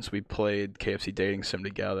experience, we played KFC dating sim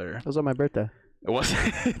together. It was on my birthday. It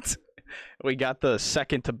wasn't. We got the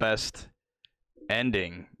second to best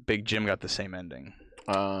ending. Big Jim got the same ending.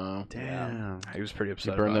 Damn. Yeah. He was pretty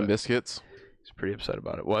upset. He burned about them it. biscuits. He's pretty upset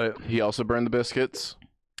about it. What? He also burned the biscuits.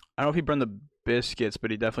 I don't know if he burned the biscuits,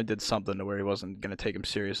 but he definitely did something to where he wasn't gonna take him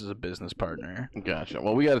serious as a business partner. Gotcha.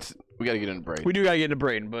 Well, we gotta get into Braden. We do gotta get into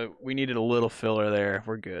Braden, but we needed a little filler there.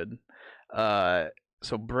 We're good.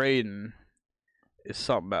 So Braden is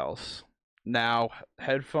something else. Now,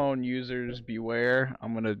 headphone users beware.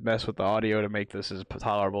 I'm gonna mess with the audio to make this as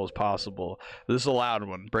tolerable as possible. This is a loud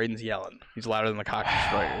one. Braden's yelling. He's louder than the Cock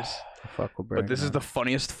Destroyers. Fuck will But this is the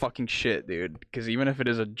funniest fucking shit, dude. Because even if it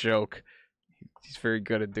is a joke, he's very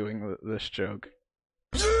good at doing this joke.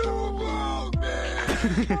 You broke me!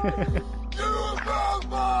 You broke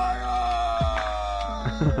my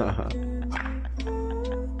heart!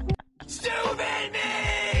 Stupid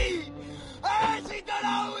me! I actually thought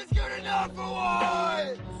I was good enough for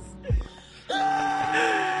once!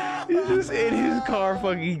 He's just in his car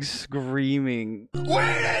fucking screaming.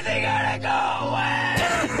 Where is he gonna go away?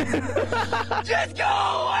 Just go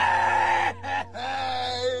away!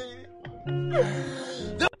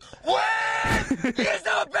 When is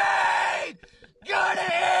the pain gonna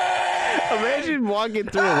end? Imagine walking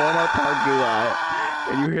through a Walmart parking lot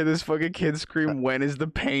and you hear this fucking kid scream, "When is the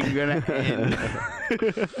pain gonna end?"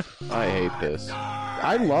 I hate this.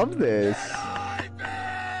 I love this.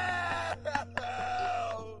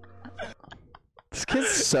 This kid's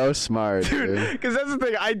so smart, dude. Because that's the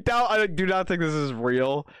thing. I do not think this is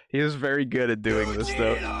real. He is very good at doing this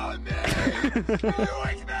stuff. You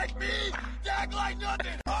expect me to act like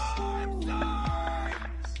nothing? I'm sorry.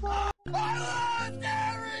 I lost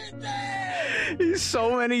everything. He's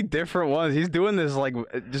so many different ones. He's doing this like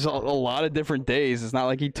just a lot of different days. It's not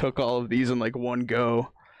like he took all of these in like one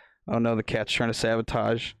go. Oh no, the cat's trying to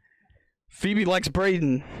sabotage. Phoebe likes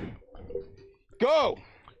Braden. Go!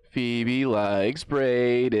 Phoebe likes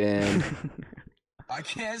Braden. I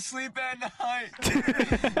can't sleep at night,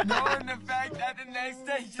 knowing the fact that the next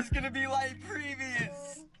day is just gonna be like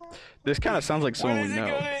previous. This kind of sounds like someone we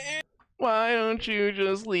know. Why don't you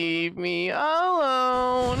just leave me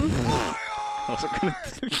alone?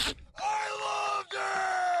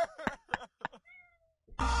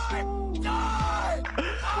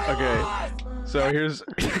 Okay, so here's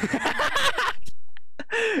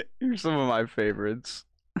some of my favorites.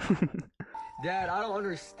 Dad, I don't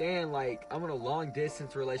understand. Like, I'm in a long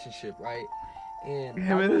distance relationship, right? And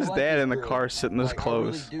Him and his dad in the car sitting this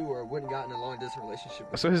close. I really do or wouldn't gotten in a long distance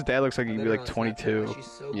relationship. So his dad looks like he'd be like 22.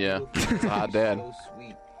 Yeah, it's a hot dad. So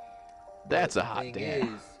sweet. That's a hot dad.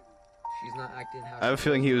 She's not acting how I have a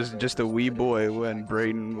feeling he was just a wee boy when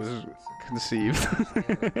Braden was conceived. Like,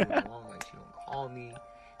 she don't call me,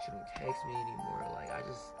 she don't text me anymore. Like, I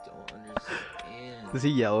just don't understand. Does he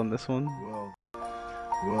yell in this one?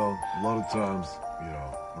 Well, a lot of times, you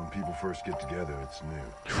know, when people first get together, it's new.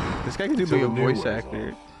 This guy could do be a voice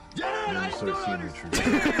actor. Then you start seeing the truth.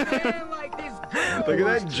 Look at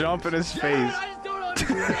that jump in his face.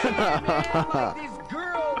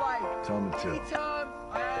 Tell me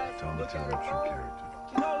your true character.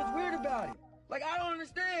 You know what's weird about it? Like, I don't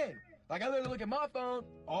understand. Like, I literally look at my phone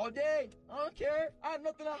all day. I don't care. I have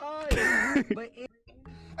nothing to hide. But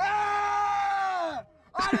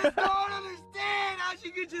I just don't understand how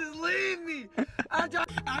she could just leave me.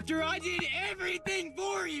 After I did everything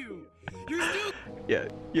for you. You're still... Yeah,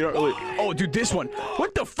 you don't really... Oh, dude, this one.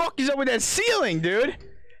 What the fuck is up with that ceiling, dude?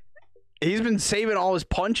 He's been saving all his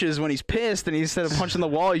punches when he's pissed, and instead of punching the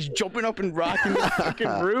wall, he's jumping up and rocking the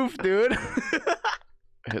fucking roof, dude.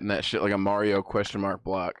 Hitting that shit like a Mario question mark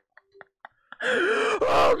block.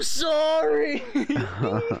 I'm sorry.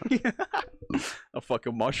 A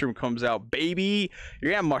fucking mushroom comes out, baby.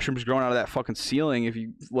 You're gonna have mushrooms growing out of that fucking ceiling if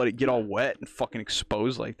you let it get all wet and fucking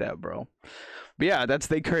exposed like that, bro. But yeah, that's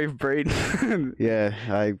They Crave Braden.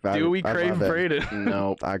 Yeah, Do we I crave love it. Braden?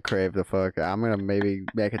 No, I crave the fuck. I'm gonna maybe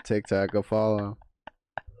make a TikTok. Go follow.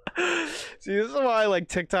 See, this is why like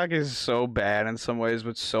TikTok is so bad in some ways,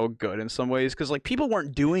 but so good in some ways. Because like people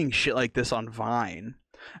weren't doing shit like this on Vine,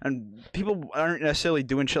 and people aren't necessarily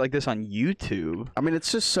doing shit like this on YouTube. I mean,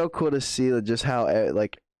 it's just so cool to see just how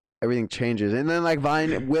like everything changes, and then like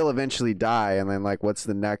Vine will eventually die, and then like what's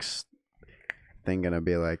the next thing gonna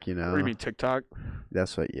be like? You know? What do you mean, TikTok?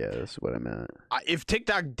 That's what. Yeah, that's what I meant. If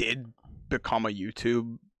TikTok did become a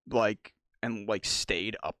YouTube like and like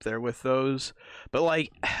stayed up there with those, but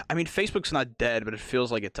like I mean, Facebook's not dead, but it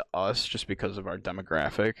feels like it to us just because of our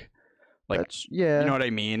demographic. Like, yeah, you know what I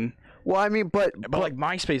mean? Well, I mean, but like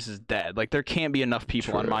MySpace is dead. Like there can't be enough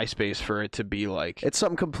people on MySpace for it to be like it's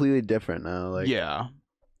something completely different now. Like yeah,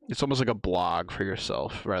 it's almost like a blog for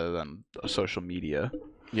yourself rather than a social media.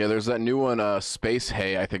 Yeah, there's that new one, Space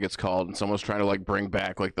Hey, I think it's called, and someone's trying to like bring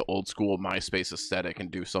back like the old school MySpace aesthetic and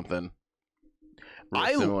do something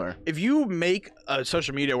really similar. If you make a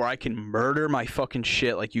social media where I can murder my fucking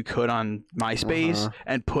shit like you could on MySpace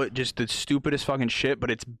and put just the stupidest fucking shit, but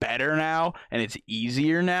it's better now and it's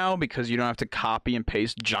easier now because you don't have to copy and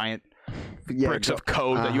paste giant bricks of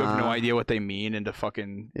code that you have no idea what they mean into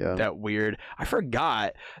fucking that weird. I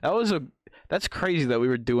forgot. That's crazy that we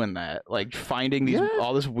were doing that, like finding these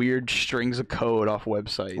all this weird strings of code off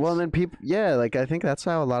websites. Well, and then people, like I think that's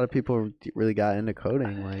how a lot of people really got into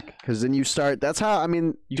coding, like, because then you start. That's how I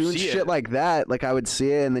mean, doing shit like that. Like I would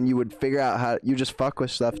see it, and then you would figure out how you just fuck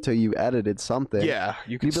with stuff till you edited something. Yeah,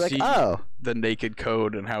 you could be see like, oh, the naked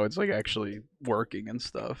code and how it's like actually working and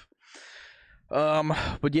stuff.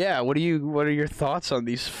 But yeah, what are your thoughts on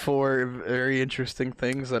these 4 very interesting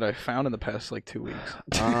things that I found in the past like 2 weeks?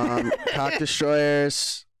 Cock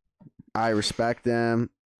destroyers, I respect them.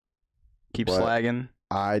 Keep slagging.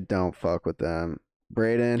 I don't fuck with them.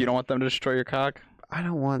 Braden, you don't want them to destroy your cock? I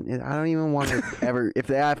don't want it. I don't even want to ever. If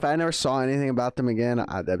I never saw anything about them again,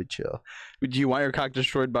 that'd be chill. Would you want your cock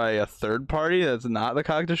destroyed by a third party that's not the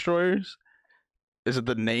cock destroyers? Is it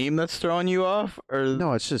the name that's throwing you off, or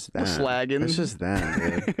no? It's just them. Slagging. It's just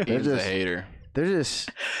them, dude. He's a hater. They're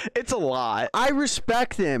just. It's a lot. I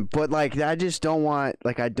respect them, but like I just don't want.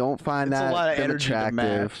 Like I don't find that a lot of energy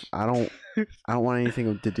attractive. I don't want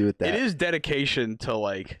anything to do with that. It is dedication to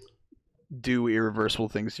like do irreversible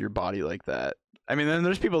things to your body like that. I mean, then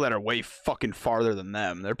there's people that are way fucking farther than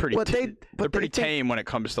them. They're pretty. They're pretty tame when it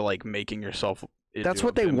comes to like making yourself. That's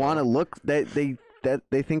what they want to look. They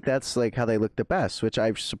think that's like how they look the best, which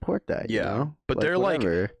I support that. Yeah, you know? But like, they're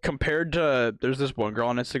whatever. like compared to. There's this one girl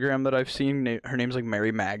on Instagram that I've seen. Her name's like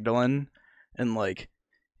Mary Magdalene, and like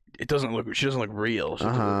it doesn't look. She doesn't look real.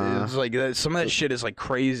 It's like some of that shit is like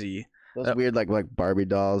crazy. Those weird like Barbie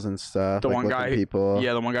dolls and stuff. The like one guy, people.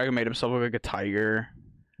 Yeah, the one guy who made himself look like a tiger.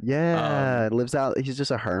 Yeah, lives out. He's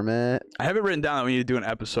just a hermit. I have it written down that we need to do an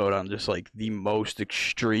episode on just like the most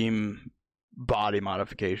extreme body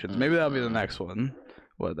modifications. Maybe that'll be the next one.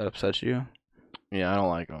 What, that upsets you? Yeah, I don't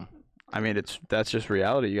like them. I mean, that's just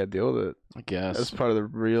reality. You gotta deal with it. I guess that's part of the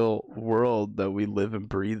real world that we live and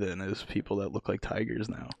breathe in. Is people that look like tigers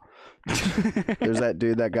now. There's that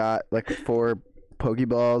dude that got like 4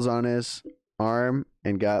 Pokeballs on his arm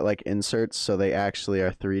and got like inserts, so they actually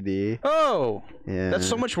are 3D. Oh, yeah. That's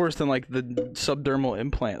so much worse than like the subdermal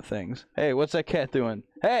implant things. Hey, what's that cat doing?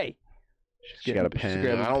 Hey. She's got a pen.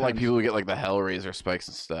 I don't like people who get like the Hellraiser spikes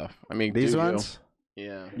and stuff. I mean, these ones.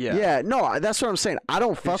 Yeah. No, that's what I'm saying. I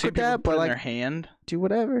don't fuck with that, but in like their hand, do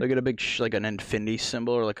whatever. They get a big like an infinity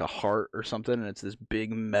symbol or like a heart or something, and it's this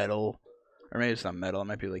big metal, or maybe it's not metal. It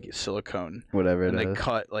might be like silicone. Whatever. And it they is.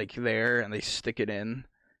 cut like there, and they stick it in,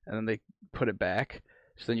 and then they put it back.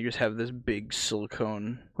 So then you just have this big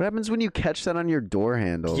silicone. What happens when you catch that on your door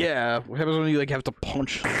handle? Yeah. What happens when you like have to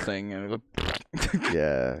punch something and it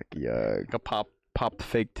yeah. like a pop the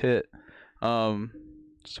fake tit. So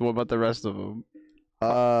what about the rest of them?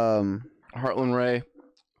 Heartlynrae,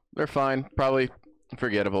 they're fine. Probably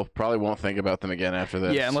forgettable. Probably won't think about them again after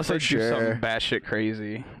this. Yeah, unless they do something batshit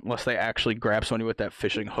crazy. Unless they actually grab somebody with that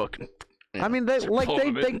fishing hook. I mean, they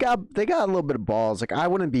got a little bit of balls. Like I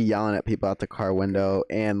wouldn't be yelling at people out the car window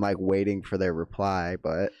and like waiting for their reply,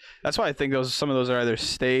 but that's why I think some of those are either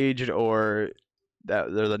staged or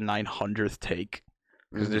that they're the 900th take.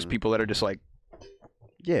 Because there's people that are just like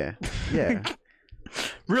Yeah. Yeah.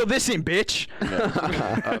 Reel this in, bitch.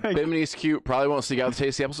 Bimini's cute. Probably won't seek out the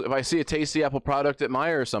Tastee apples. If I see a Tastee apple product at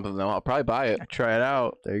Meijer or something, though, I'll probably buy it. Try it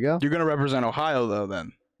out. There you go. You're gonna represent Ohio though,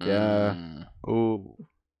 then. Yeah. Ooh.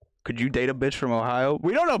 Could you date a bitch from Ohio?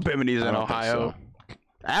 We don't know Bimini's in Ohio.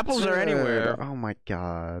 Apples are anywhere. Oh my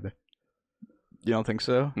god. You don't think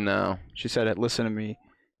so? No. She said it. Listen to me.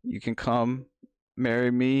 You can come, marry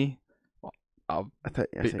me.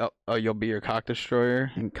 You'll be your cock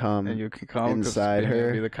destroyer. And come. And you can come inside you'll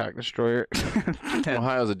her. Be the cock destroyer.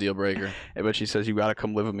 Ohio's a deal breaker. But she says you gotta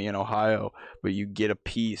come live with me in Ohio, but you get a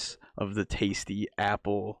piece of the Tastee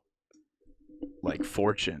apple, like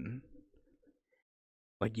fortune.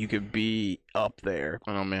 Like you could be up there.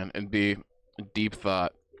 Oh man, it'd be a deep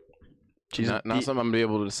thought. She's not something I'm gonna be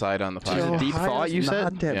able to decide on the podcast. She's a deep thought. You said.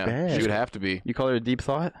 Not that Yeah, bad. she would have to be. You call her a deep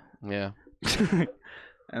thought. Yeah.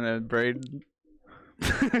 And then Braden.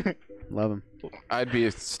 Love him. I'd be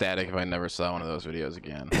ecstatic if I never saw one of those videos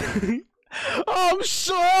again. I'm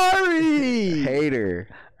sorry. Hater.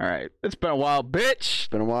 All right, it's been a while, bitch. It's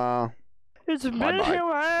been a while. It's been Bye-bye. a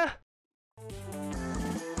while.